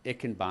carbon, it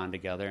can bond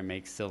together and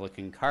make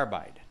silicon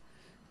carbide.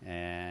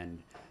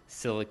 And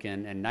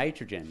silicon and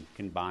nitrogen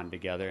can bond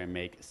together and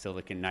make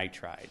silicon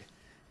nitride.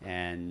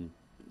 And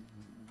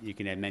you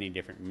can have many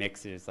different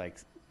mixes like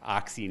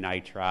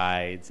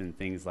oxynitrides and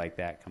things like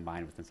that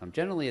combined with them. So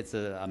generally it's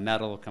a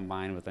metal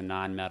combined with a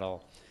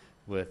non-metal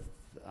with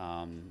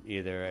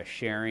either a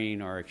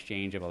sharing or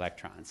exchange of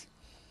electrons.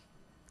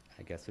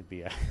 I guess would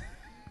be a...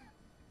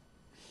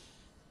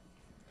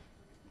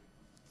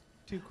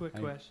 Two quick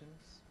questions.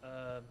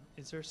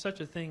 Is there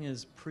such a thing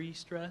as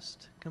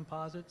pre-stressed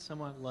composite,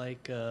 somewhat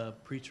like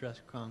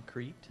pre-stressed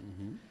concrete?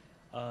 Mm-hmm.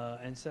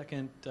 And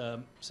second,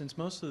 since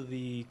most of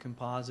the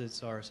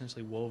composites are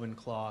essentially woven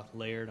cloth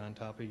layered on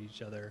top of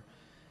each other,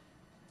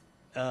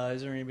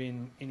 is there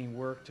any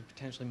work to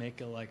potentially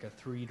make like a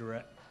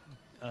 3D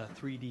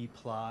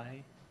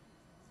ply?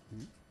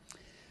 Mm-hmm.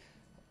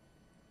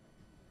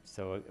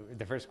 So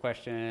the first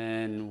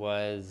question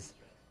was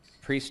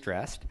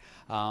pre-stressed.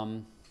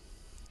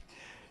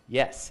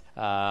 Yes.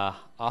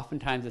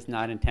 Oftentimes it's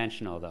not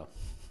intentional, though.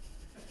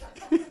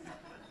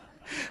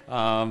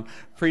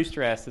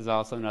 Pre-stress is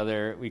also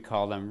another, we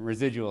call them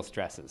residual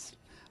stresses.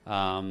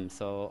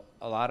 So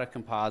a lot of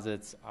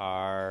composites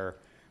are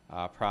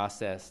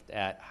processed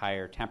at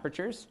higher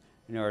temperatures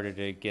in order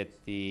to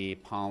get the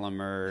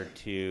polymer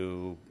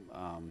to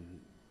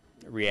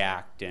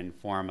react and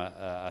form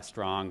a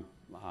strong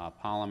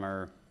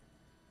polymer.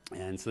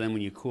 And so then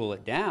when you cool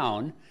it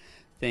down,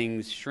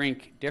 things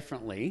shrink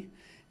differently.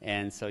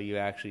 And so you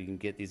actually can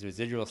get these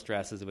residual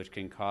stresses, which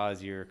can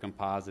cause your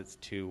composites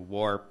to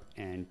warp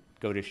and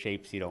go to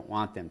shapes you don't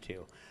want them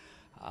to.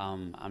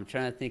 I'm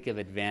trying to think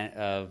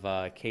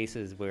of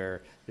cases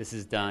where this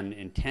is done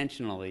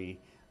intentionally,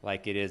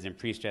 like it is in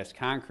pre-stressed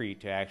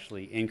concrete, to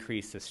actually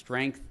increase the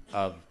strength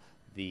of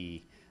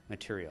the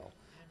material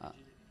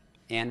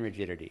and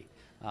rigidity.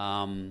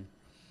 In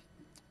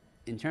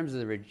terms of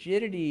the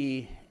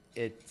rigidity,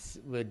 I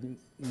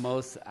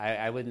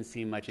wouldn't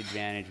see much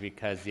advantage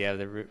because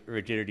the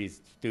rigidity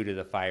is due to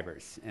the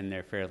fibers and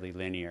they're fairly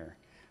linear.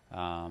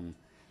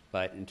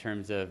 But in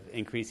terms of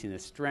increasing the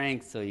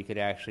strength, so you could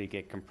actually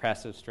get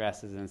compressive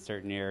stresses in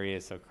certain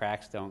areas so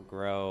cracks don't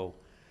grow.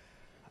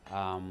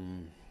 I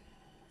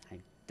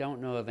don't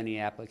know of any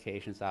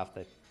applications off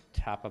the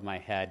top of my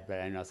head,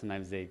 but I know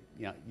sometimes they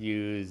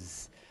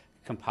use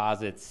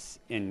composites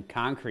in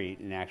concrete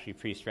and actually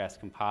pre-stress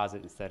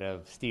composite instead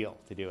of steel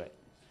to do it.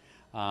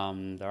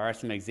 There are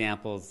some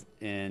examples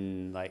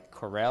in like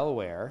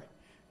Corelware,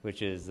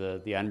 which is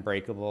the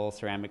unbreakable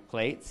ceramic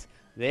plates.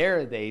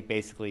 There they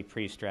basically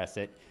pre-stress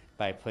it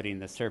by putting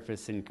the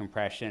surface in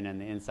compression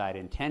and the inside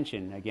in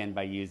tension, again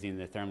by using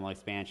the thermal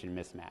expansion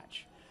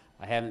mismatch.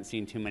 I haven't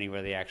seen too many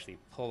where they actually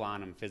pull on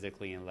them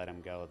physically and let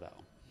them go,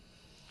 though.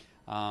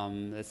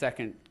 The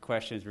second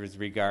question was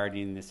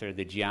regarding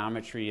the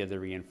geometry of the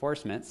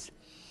reinforcements,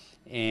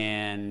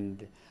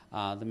 and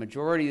the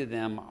majority of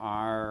them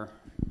are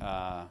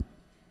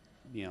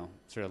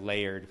sort of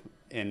layered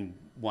in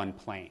one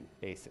plane,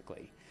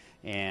 basically.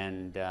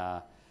 And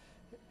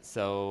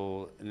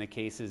so in the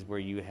cases where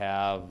you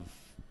have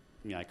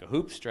like a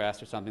hoop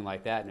stress or something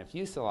like that in a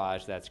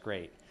fuselage, that's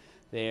great.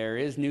 There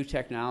is new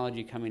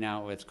technology coming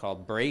out, what's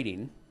called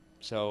braiding.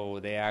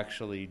 So they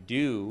actually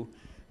do,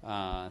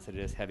 instead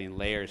of just having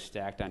layers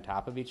stacked on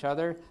top of each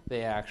other,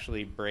 they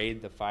actually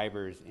braid the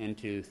fibers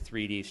into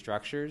 3D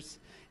structures.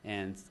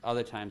 And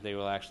other times they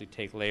will actually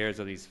take layers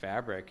of these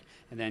fabric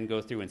and then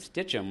go through and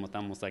stitch them with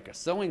almost like a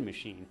sewing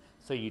machine.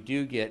 So you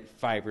do get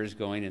fibers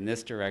going in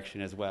this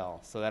direction as well.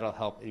 So that'll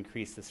help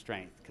increase the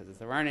strength. Because if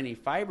there aren't any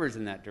fibers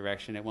in that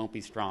direction, it won't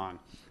be strong.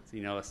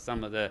 So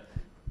some of the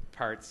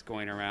parts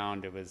going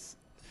around, it was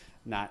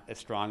not as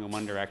strong in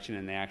one direction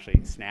and they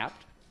actually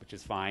snapped, which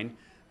is fine.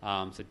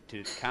 So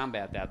to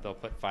combat that, they'll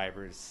put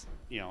fibers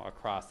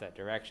across that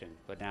direction.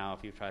 But now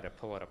if you try to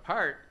pull it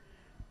apart,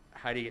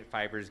 how do you get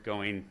fibers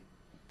going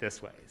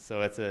this way?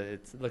 So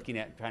it's looking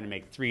at trying to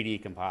make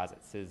 3D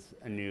composites is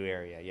a new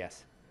area.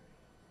 Yes.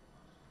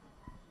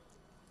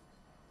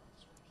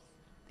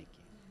 Thank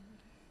you.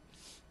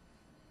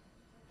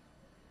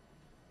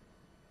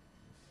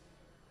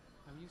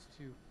 I'm used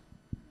to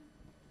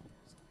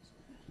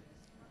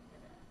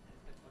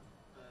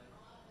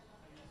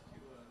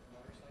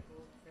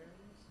motorcycle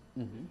fairings.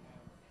 Mm-hmm.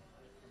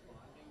 For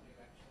bonding,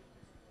 they've actually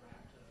just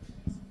wrapped a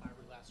piece of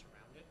fiberglass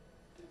around it.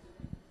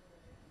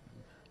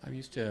 I'm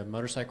used to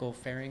motorcycle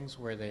fairings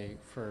where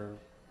for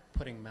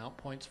putting mount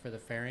points for the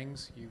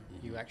fairings,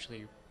 you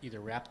actually either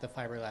wrap the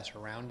fiberglass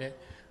around it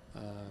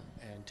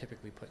and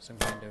typically put some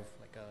kind of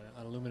like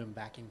an aluminum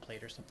backing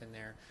plate or something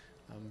there.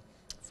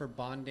 For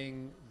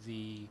bonding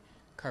the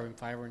carbon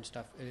fiber and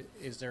stuff,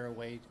 is there a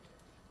way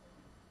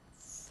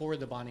for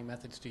the bonding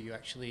methods? Do you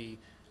actually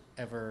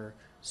ever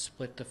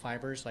split the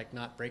fibers, like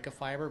not break a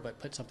fiber, but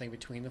put something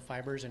between the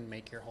fibers and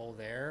make your hole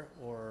there?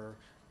 Or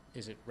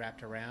is it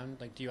wrapped around?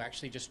 Like, do you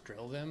actually just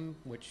drill them,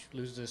 which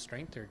loses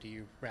strength, or do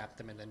you wrap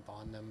them and then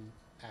bond them,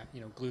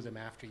 glue them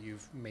after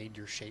you've made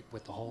your shape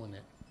with the hole in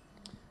it?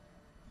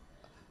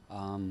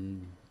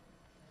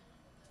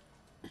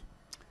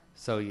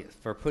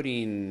 For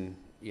putting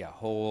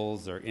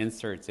holes or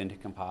inserts into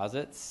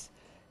composites,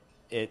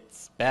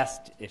 it's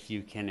best if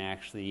you can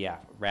actually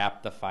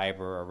wrap the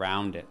fiber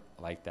around it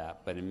like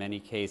that. But in many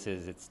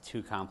cases, it's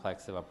too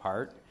complex of a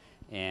part,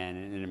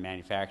 and in a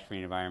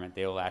manufacturing environment,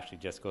 they will actually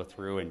just go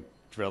through and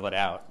drill it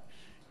out,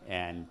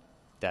 and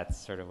that's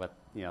sort of what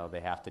they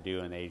have to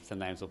do. And they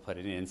sometimes will put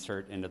an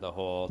insert into the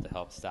hole to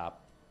help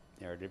stop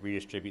or to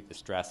redistribute the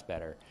stress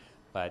better,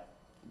 but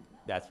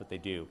that's what they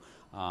do.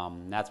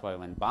 That's why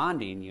when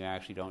bonding, you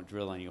actually don't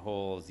drill any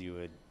holes. You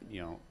would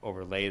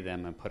overlay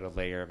them and put a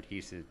layer of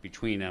adhesive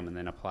between them, and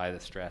then apply the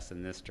stress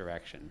in this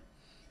direction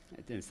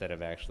instead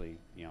of actually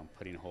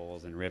putting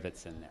holes and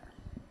rivets in there.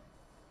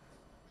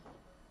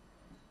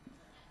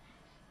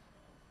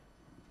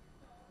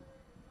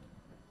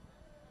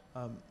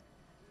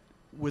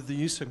 With the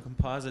use of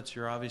composites,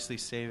 you're obviously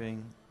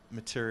saving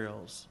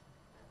materials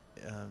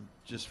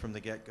just from the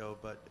get-go,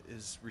 but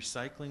is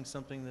recycling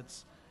something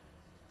that's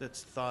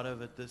thought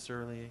of at this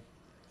early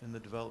in the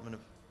development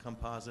of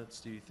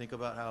composites? Do you think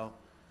about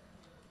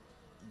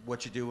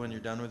what you do when you're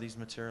done with these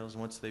materials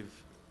once they've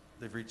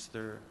reached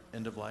their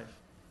end of life?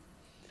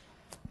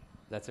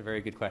 That's a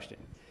very good question,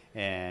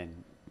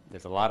 and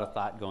there's a lot of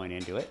thought going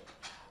into it.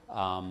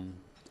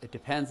 It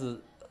depends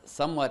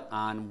somewhat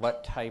on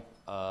what type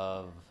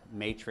of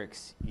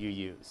matrix you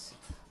use.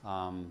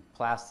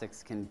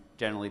 Plastics can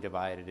generally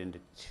divide it into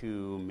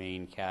two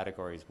main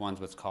categories. One's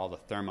what's called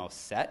a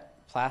thermoset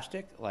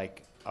plastic,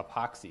 like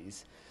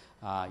epoxies.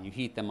 You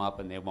heat them up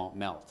and they won't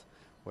melt,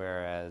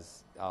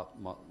 whereas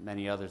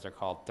many others are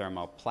called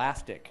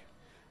thermoplastic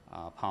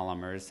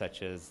polymers,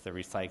 such as the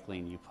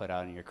recycling you put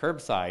out in your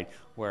curbside,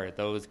 where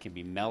those can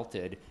be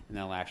melted and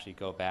they'll actually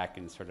go back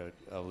in sort of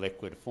a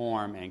liquid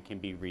form and can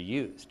be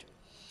reused.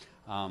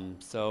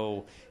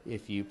 So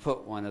if you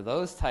put one of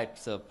those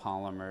types of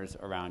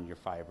polymers around your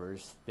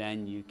fibers,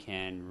 then you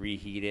can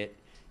reheat it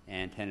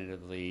and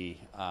tentatively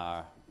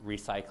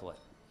recycle it.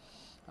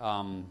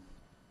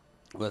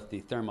 With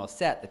the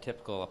thermoset, the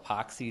typical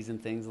epoxies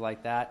and things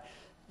like that,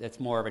 it's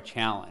more of a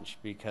challenge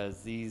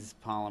because these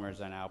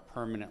polymers are now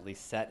permanently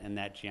set in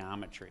that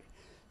geometry.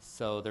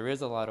 So there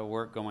is a lot of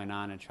work going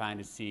on in trying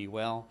to see,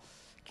 well,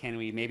 can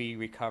we maybe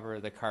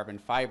recover the carbon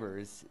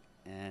fibers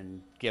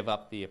and give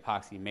up the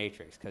epoxy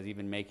matrix? Because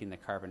even making the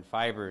carbon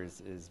fibers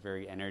is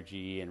very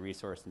energy and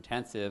resource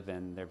intensive,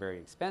 and they're very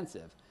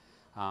expensive.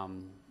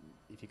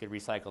 If you could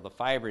recycle the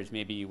fibers,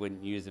 maybe you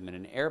wouldn't use them in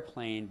an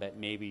airplane, but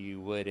maybe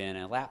you would in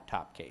a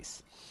laptop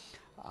case.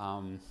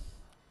 I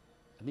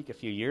think a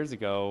few years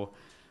ago,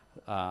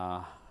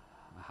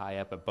 high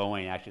up at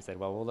Boeing actually said,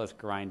 well, we'll just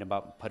grind them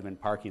up and put them in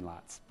parking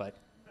lots. But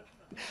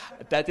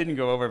that didn't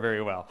go over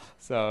very well.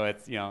 So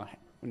it's,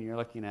 when you're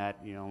looking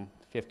at,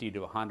 $50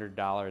 to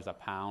 $100 a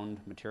pound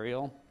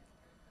material,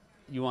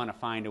 you want to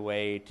find a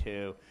way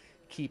to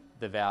keep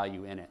the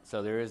value in it.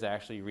 So there is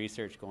actually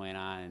research going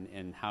on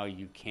in how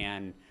you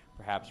can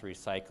perhaps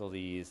recycle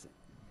these,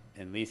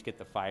 and at least get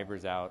the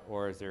fibers out,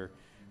 or is there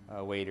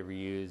a way to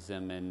reuse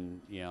them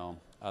in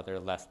other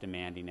less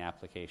demanding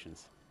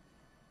applications?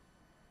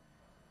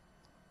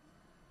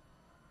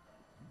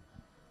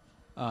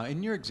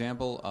 In your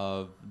example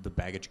of the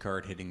baggage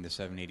cart hitting the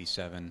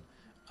 787,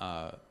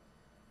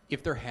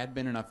 if there had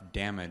been enough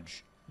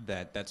damage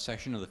that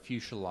section of the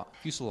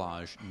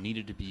fuselage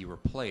needed to be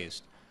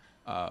replaced,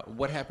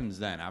 what happens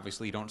then?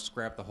 Obviously, you don't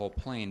scrap the whole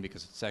plane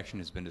because its section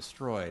has been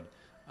destroyed.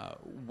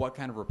 What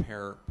kind of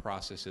repair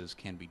processes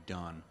can be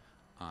done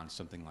on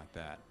something like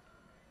that?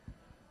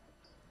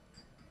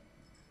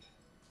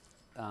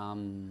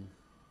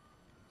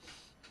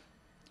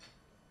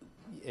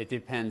 It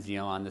depends,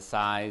 on the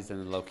size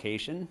and the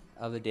location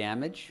of the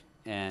damage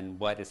and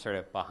what is sort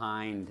of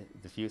behind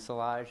the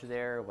fuselage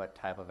there, what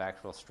type of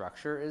actual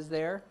structure is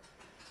there.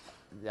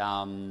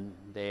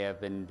 They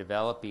have been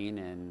developing,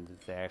 and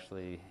they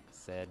actually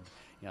said,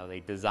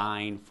 they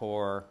design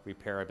for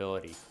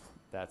repairability.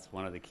 That's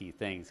one of the key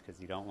things, because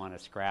you don't want to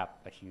scrap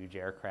a huge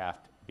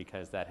aircraft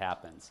because that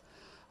happens.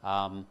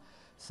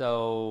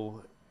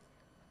 So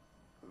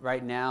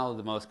right now,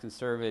 the most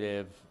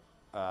conservative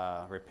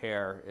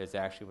repair is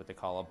actually what they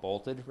call a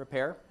bolted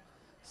repair.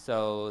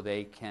 So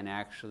they can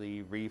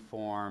actually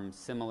reform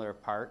similar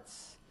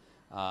parts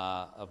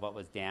of what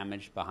was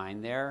damaged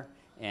behind there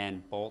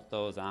and bolt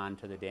those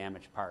onto the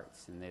damaged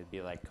parts. And they'd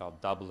be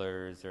called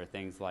doublers or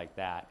things like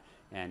that.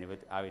 And it would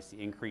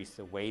obviously increase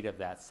the weight of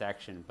that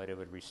section, but it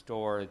would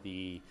restore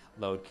the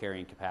load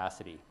carrying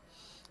capacity.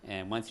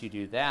 And once you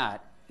do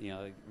that,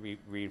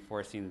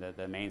 reinforcing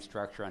the main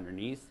structure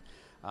underneath,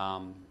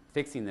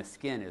 Fixing the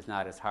skin is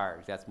not as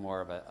hard. That's more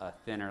of a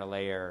thinner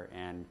layer,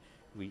 and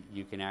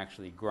you can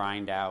actually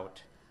grind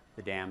out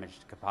the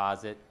damaged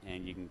composite,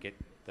 and you can get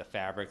the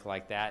fabric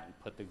like that and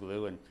put the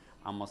glue, and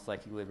almost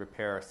like you would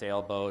repair a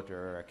sailboat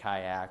or a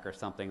kayak or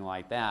something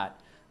like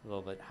that. A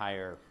little bit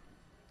higher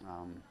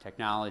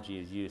technology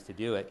is used to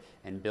do it,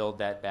 and build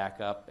that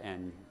back up,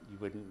 and you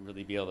wouldn't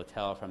really be able to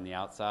tell from the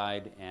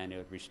outside, and it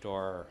would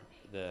restore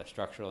the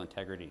structural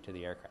integrity to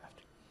the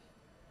aircraft.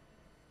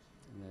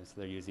 And so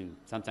they're using,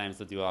 sometimes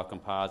they'll do all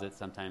composites,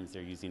 sometimes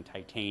they're using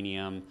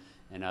titanium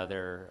and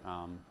other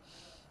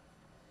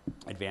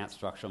advanced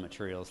structural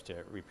materials to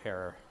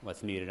repair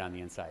what's needed on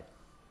the inside.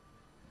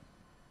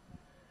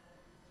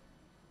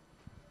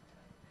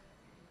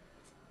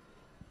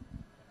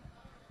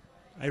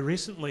 I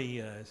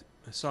recently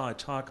saw a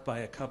talk by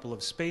a couple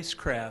of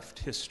spacecraft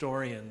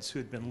historians who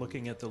had been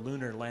looking at the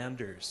lunar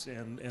landers,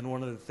 and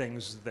one of the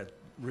things that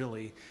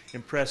really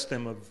impressed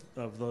them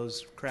of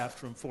those craft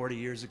from 40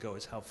 years ago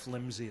is how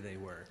flimsy they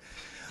were.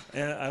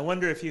 And I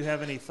wonder if you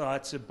have any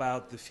thoughts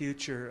about the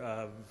future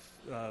of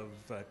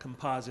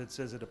composites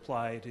as it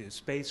apply to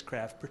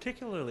spacecraft,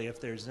 particularly if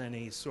there's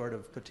any sort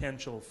of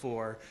potential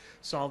for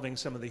solving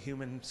some of the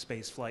human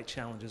space flight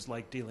challenges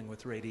like dealing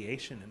with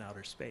radiation in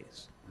outer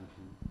space.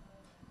 Mm-hmm.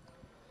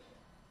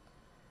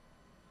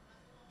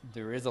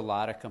 There is a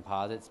lot of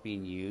composites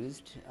being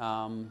used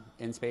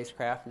in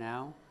spacecraft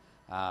now.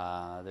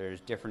 There's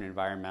different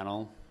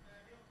environmental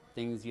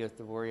things you have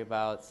to worry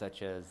about,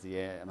 such as the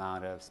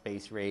amount of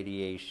space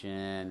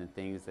radiation and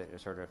things that are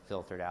sort of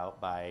filtered out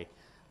by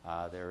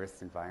the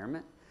Earth's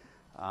environment.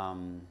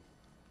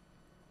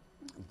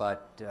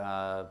 But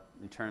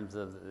in terms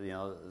of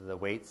the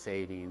weight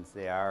savings,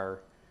 they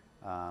are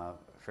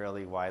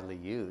fairly widely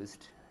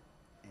used,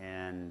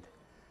 and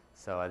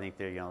so I think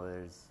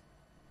there's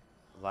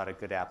a lot of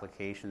good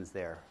applications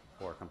there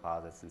for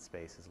composites in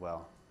space as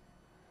well.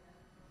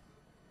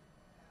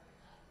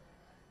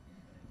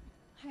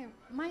 Hi,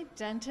 my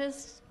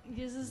dentist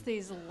uses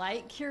these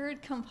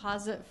light-cured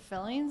composite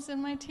fillings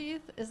in my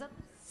teeth. Is that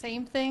the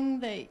same thing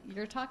that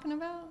you're talking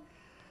about?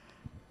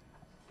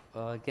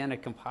 Well, again, a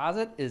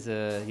composite is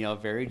a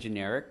very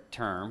generic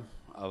term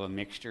of a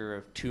mixture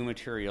of two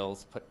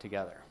materials put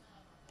together.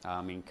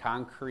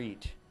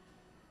 Concrete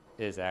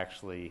is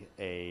actually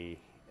a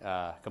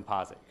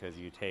composite, because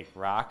you take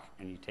rock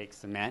and you take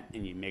cement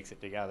and you mix it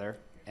together,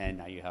 and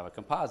now you have a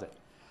composite.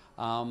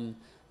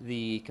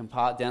 The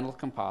dental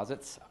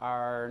composites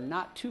are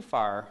not too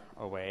far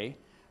away,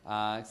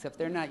 except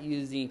they're not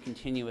using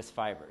continuous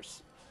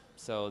fibers.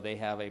 So they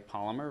have a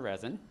polymer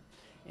resin,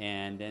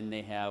 and then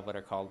they have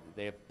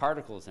they have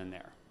particles in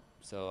there.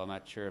 So I'm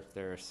not sure if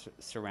they're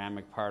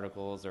ceramic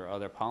particles or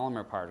other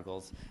polymer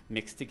particles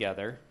mixed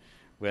together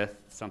with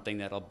something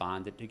that'll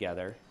bond it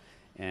together,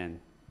 and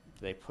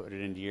they put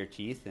it into your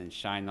teeth and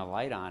shine the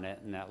light on it,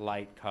 and that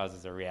light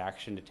causes a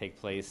reaction to take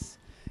place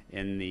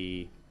in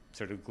the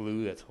sort of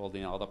glue that's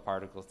holding all the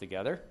particles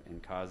together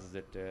and causes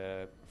it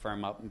to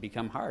firm up and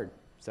become hard.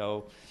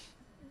 So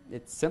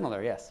it's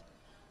similar, yes.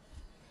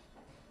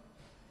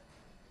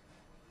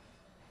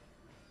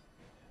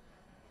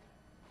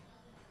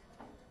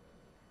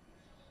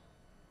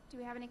 Do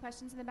we have any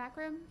questions in the back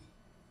room?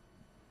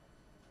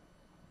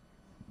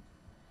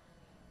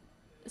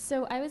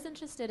 So I was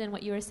interested in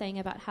what you were saying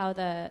about how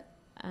the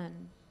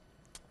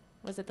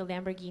was it the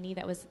Lamborghini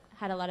that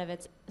had a lot of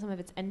some of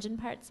its engine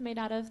parts made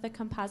out of the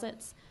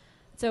composites?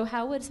 So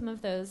how would some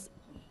of those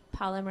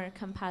polymer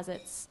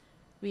composites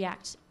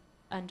react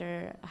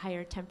under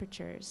higher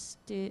temperatures?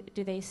 Do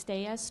they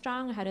stay as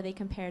strong? How do they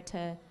compare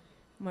to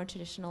more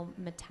traditional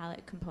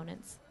metallic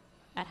components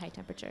at high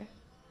temperature?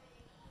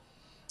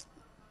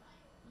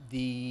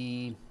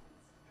 The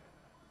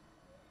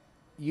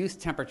use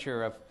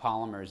temperature of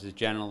polymers is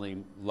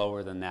generally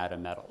lower than that of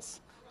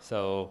metals.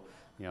 So,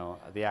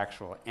 the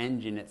actual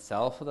engine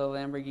itself of the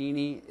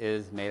Lamborghini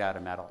is made out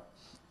of metal.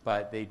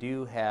 But they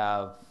do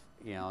have,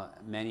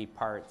 many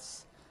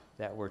parts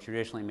that were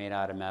traditionally made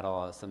out of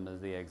metal, some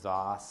of the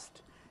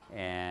exhaust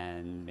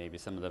and maybe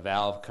some of the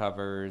valve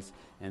covers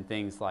and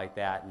things like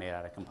that made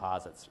out of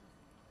composites.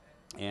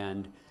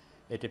 And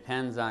it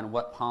depends on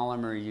what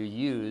polymer you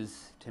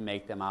use to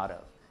make them out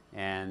of.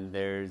 And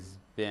there's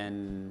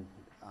been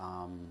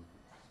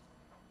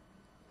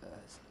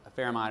a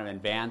fair amount of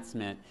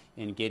advancement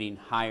in getting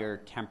higher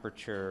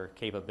temperature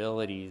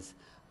capabilities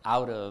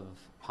out of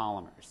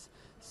polymers.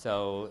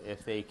 So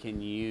if they can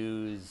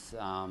use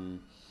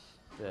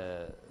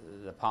the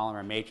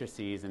polymer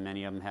matrices, and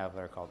many of them have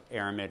what are called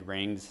aramid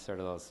rings, sort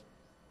of those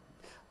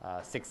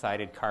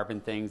six-sided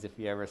carbon things if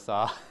you ever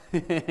saw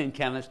in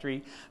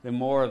chemistry, the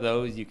more of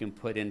those you can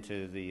put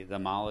into the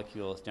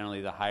molecules,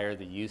 generally the higher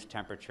the use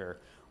temperature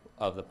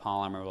of the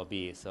polymer will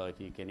be. So if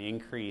you can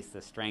increase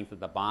the strength of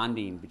the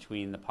bonding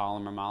between the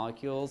polymer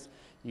molecules,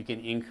 you can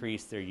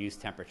increase their use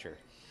temperature.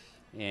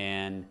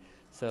 And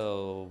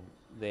so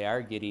they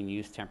are getting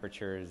use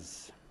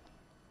temperatures,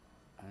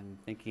 I'm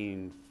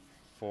thinking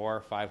 400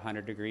 or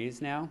 500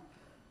 degrees now.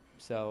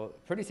 So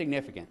pretty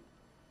significant.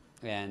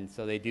 And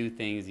so they do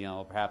things,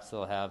 perhaps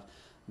they'll have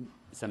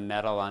some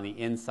metal on the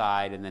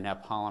inside and then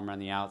have polymer on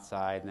the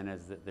outside, and then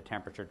as the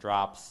temperature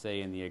drops, say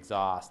in the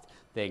exhaust,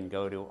 they can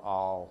go to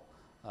all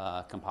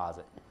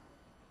composite.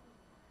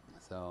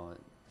 So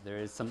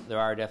there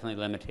are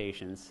definitely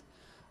limitations.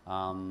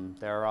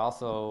 There are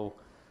also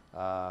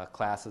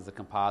classes of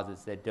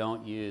composites that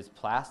don't use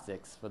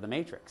plastics for the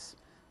matrix.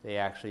 They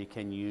actually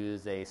can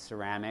use a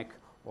ceramic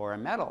or a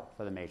metal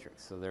for the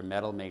matrix. So there are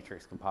metal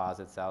matrix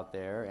composites out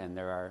there, and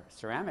there are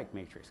ceramic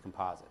matrix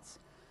composites.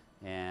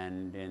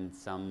 And in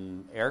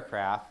some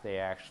aircraft, they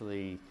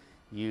actually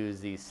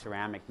use these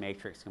ceramic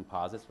matrix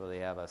composites where they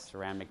have a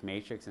ceramic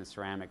matrix and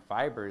ceramic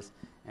fibers,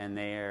 and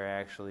they are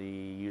actually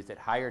used at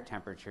higher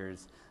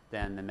temperatures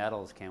than the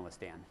metals can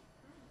withstand.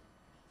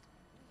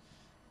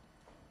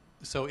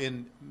 So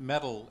in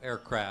metal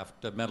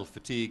aircraft, metal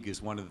fatigue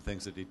is one of the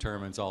things that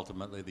determines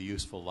ultimately the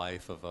useful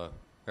life of a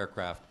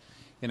aircraft.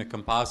 In a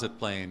composite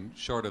plane,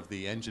 short of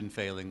the engine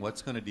failing,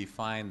 what's going to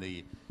define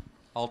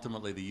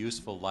ultimately the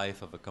useful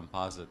life of a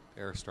composite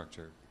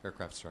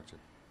aircraft structure?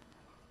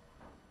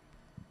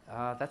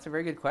 That's a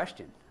very good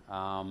question.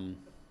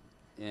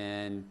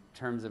 In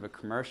terms of a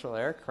commercial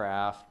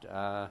aircraft,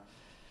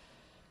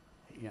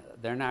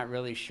 they're not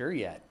really sure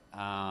yet.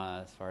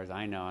 As far as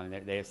I know, and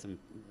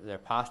they're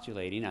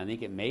postulating. I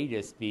think it may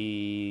just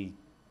be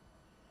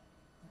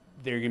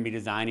they're going to be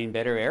designing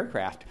better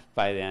aircraft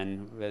by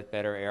then with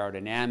better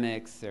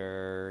aerodynamics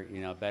or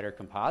better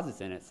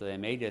composites in it. So they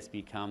may just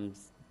become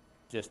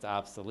just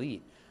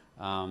obsolete.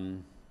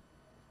 I'm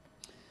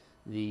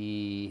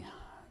trying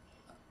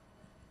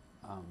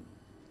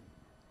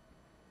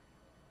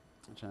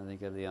to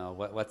think of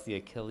what's the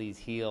Achilles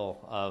heel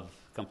of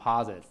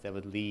composites that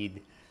would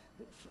lead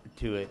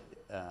to it.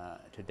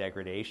 To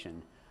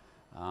degradation,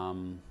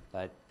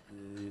 but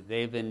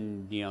they've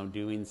been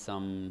doing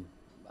some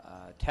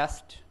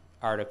test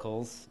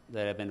articles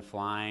that have been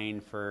flying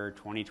for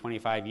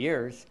 20-25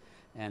 years,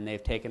 and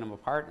they've taken them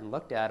apart and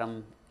looked at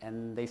them,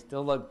 and they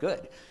still look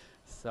good.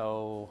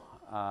 So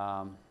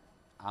I'm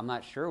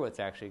not sure what's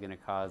actually going to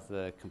cause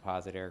the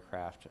composite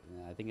aircraft.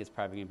 I think it's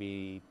probably going to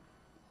be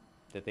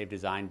that they've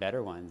designed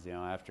better ones.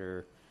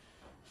 After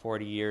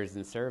 40 years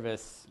in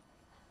service,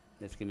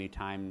 it's going to be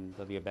time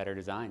there'll be a better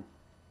design.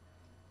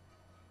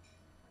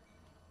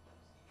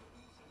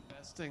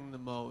 Investing the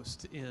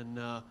most in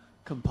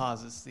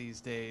composites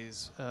these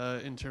days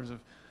in terms of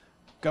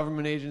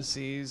government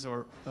agencies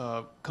or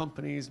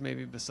companies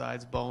maybe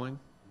besides Boeing?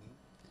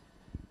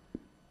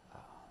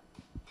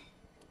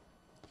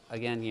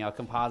 Again,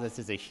 composites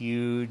is a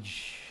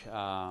huge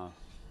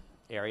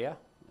area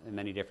in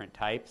many different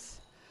types.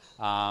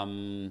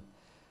 Aerospace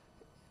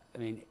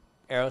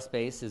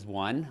is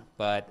one,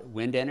 but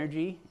wind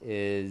energy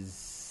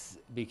is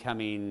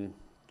becoming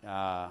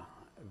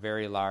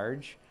very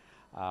large.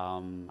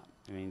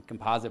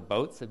 Composite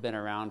boats have been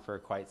around for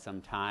quite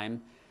some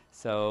time.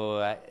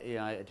 So,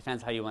 it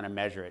depends how you want to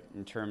measure it.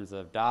 In terms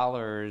of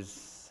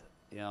dollars,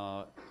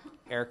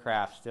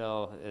 aircraft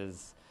still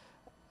is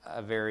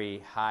a very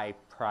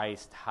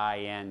high-priced,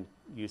 high-end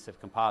use of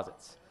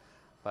composites.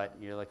 But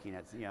you're looking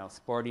at,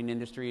 sporting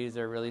industries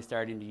are really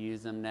starting to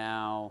use them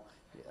now,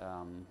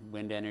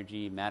 wind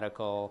energy,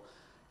 medical,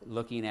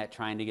 looking at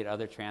trying to get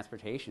other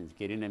transportations,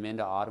 getting them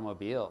into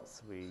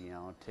automobiles.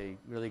 To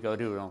really go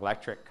to an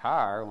electric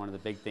car, one of the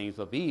big things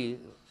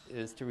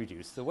is to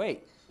reduce the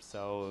weight.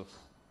 So if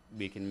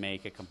we can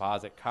make a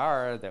composite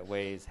car that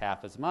weighs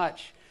half as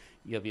much,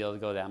 you'll be able to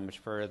go that much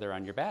further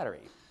on your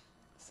battery.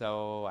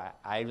 So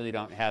I really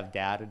don't have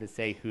data to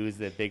say who's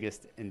the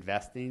biggest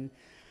investing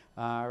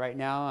right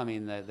now.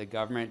 The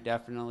government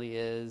definitely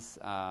is.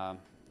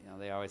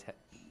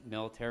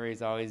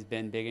 Military's always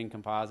been big in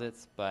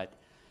composites, but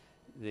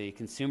the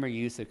consumer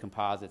use of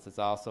composites has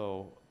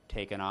also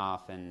taken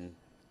off, and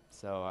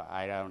so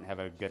I don't have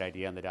a good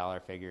idea on the dollar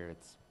figure.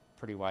 It's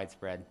pretty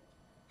widespread.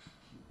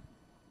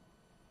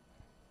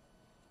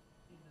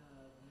 In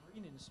the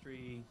marine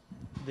industry,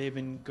 they've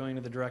been going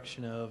to the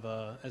direction of,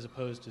 as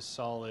opposed to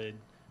solid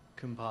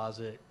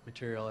composite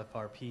material,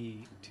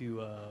 FRP,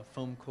 to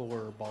foam core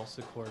or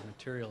balsa core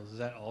materials. Is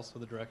that also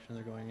the direction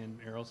they're going in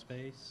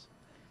aerospace?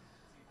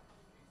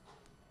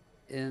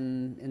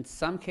 In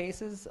some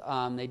cases,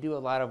 they do a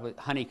lot of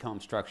honeycomb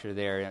structure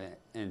there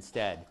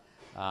instead.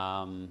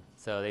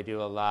 So they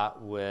do a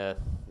lot with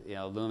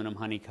aluminum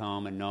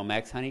honeycomb and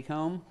Nomex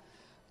honeycomb,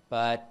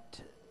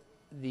 but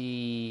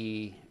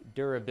the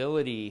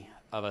durability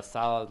of a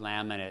solid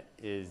laminate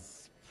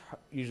is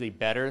usually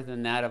better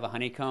than that of a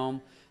honeycomb.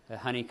 The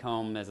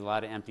honeycomb, there's a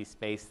lot of empty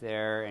space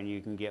there, and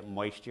you can get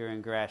moisture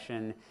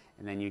ingression,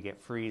 and then you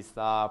get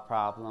freeze-thaw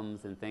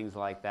problems and things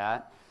like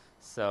that.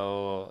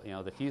 So,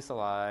 the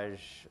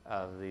fuselage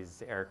of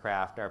these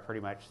aircraft are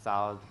pretty much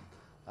solid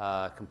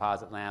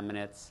composite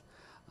laminates.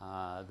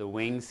 The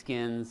wing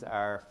skins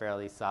are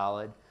fairly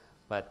solid,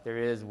 but there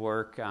is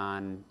work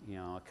on,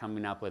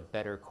 coming up with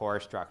better core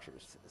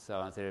structures. So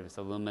instead of it's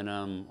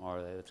aluminum, or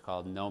it's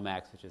called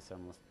Nomex, which is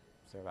almost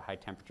sort of a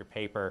high-temperature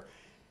paper,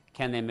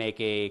 can they make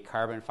a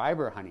carbon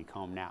fiber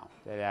honeycomb now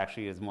that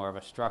actually is more of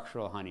a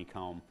structural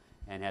honeycomb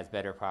and has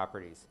better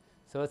properties?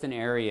 So it's an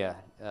area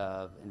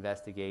of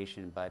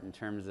investigation, but in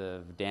terms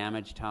of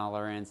damage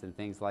tolerance and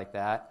things like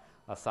that,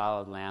 a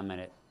solid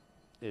laminate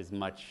is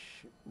much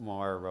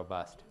more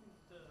robust.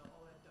 All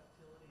that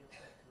ductility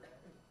affect drag?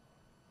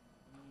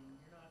 I mean,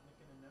 you're not going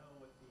to know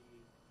what the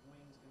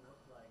wings can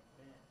look like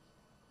then.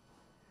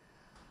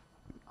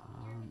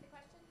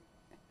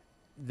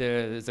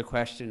 There's a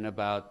question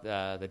about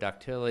the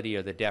ductility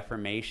or the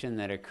deformation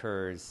that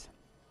occurs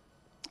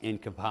in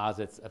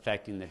composites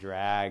affecting the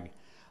drag.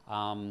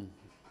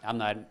 I'm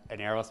not an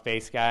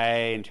aerospace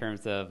guy in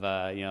terms of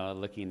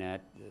looking at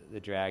the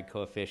drag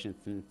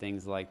coefficients and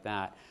things like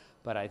that.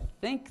 But I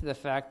think the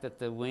fact that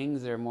the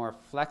wings are more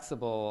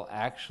flexible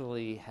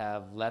actually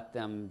have let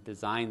them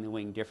design the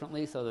wing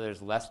differently so that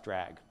there's less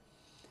drag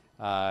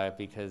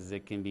because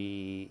it can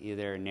be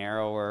either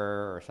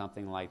narrower or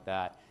something like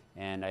that.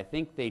 And I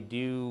think they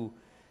do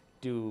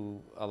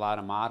a lot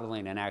of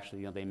modeling, and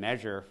actually they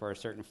measure for a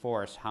certain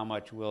force how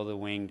much will the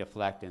wing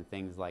deflect and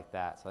things like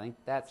that. So I think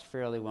that's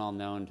fairly well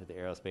known to the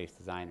aerospace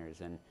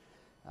designers. And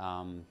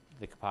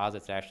the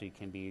composites actually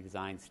can be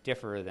designed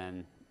stiffer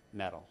than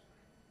metal.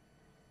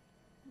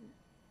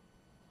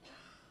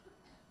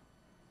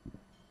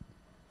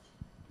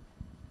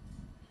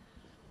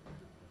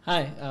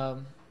 Hi.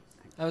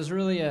 I was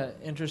really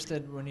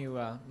interested when you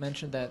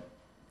mentioned that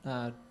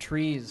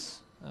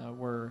trees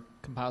were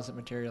composite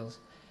materials.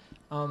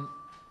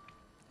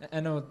 I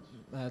know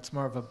it's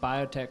more of a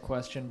biotech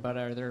question, but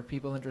are there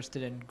people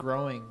interested in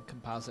growing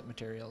composite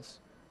materials?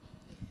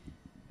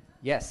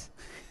 Yes.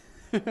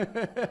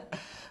 There's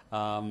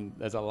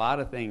a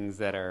lot of things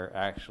that are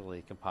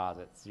actually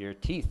composites. Your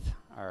teeth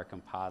are a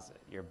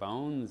composite. Your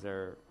bones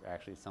are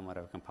actually somewhat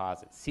of a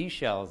composite.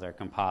 Seashells are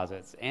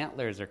composites.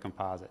 Antlers are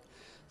composite.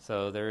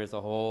 So there is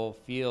a whole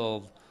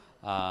field,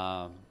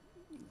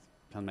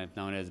 sometimes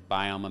known as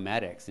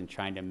biomimetics, and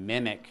trying to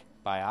mimic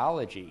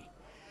biology.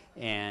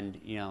 And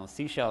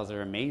seashells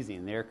are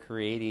amazing. They're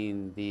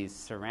creating these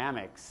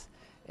ceramics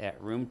at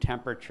room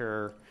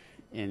temperature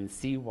in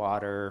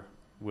seawater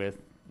with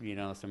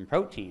some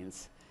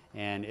proteins.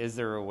 And is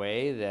there a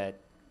way that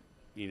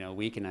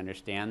we can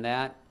understand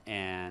that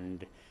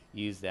and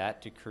use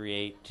that to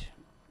create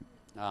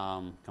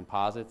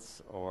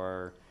composites,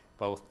 or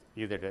both,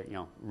 either to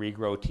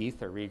regrow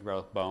teeth or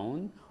regrow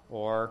bone,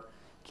 or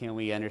can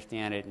we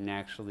understand it and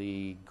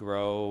actually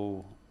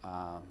grow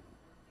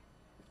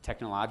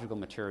technological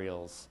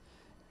materials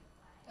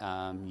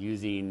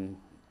using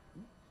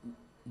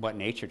what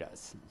nature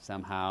does?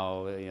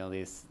 Somehow,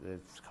 it's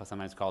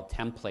sometimes called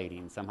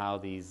templating. Somehow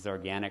these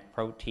organic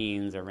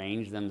proteins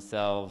arrange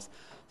themselves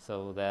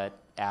so that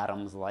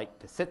atoms like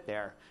to sit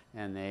there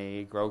and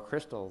they grow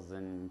crystals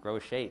and grow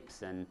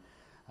shapes. And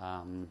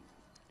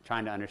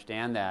trying to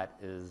understand that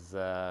is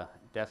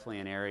definitely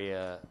an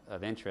area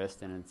of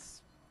interest, and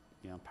it's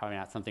probably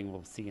not something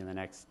we'll see in the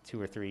next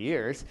 2 or 3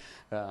 years,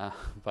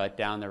 but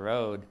down the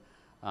road,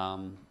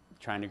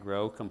 trying to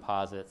grow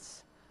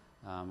composites,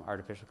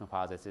 artificial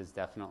composites, is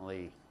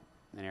definitely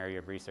an area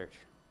of research.